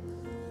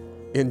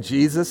 in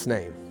Jesus'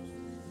 name.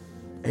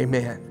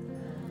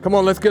 Amen. Come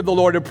on, let's give the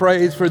Lord a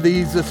praise for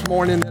these this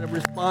morning that have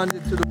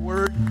responded to the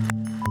word.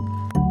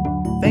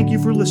 Thank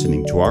you for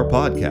listening to our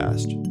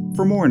podcast.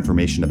 For more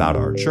information about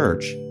our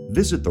church,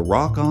 visit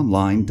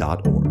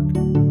therockonline.org.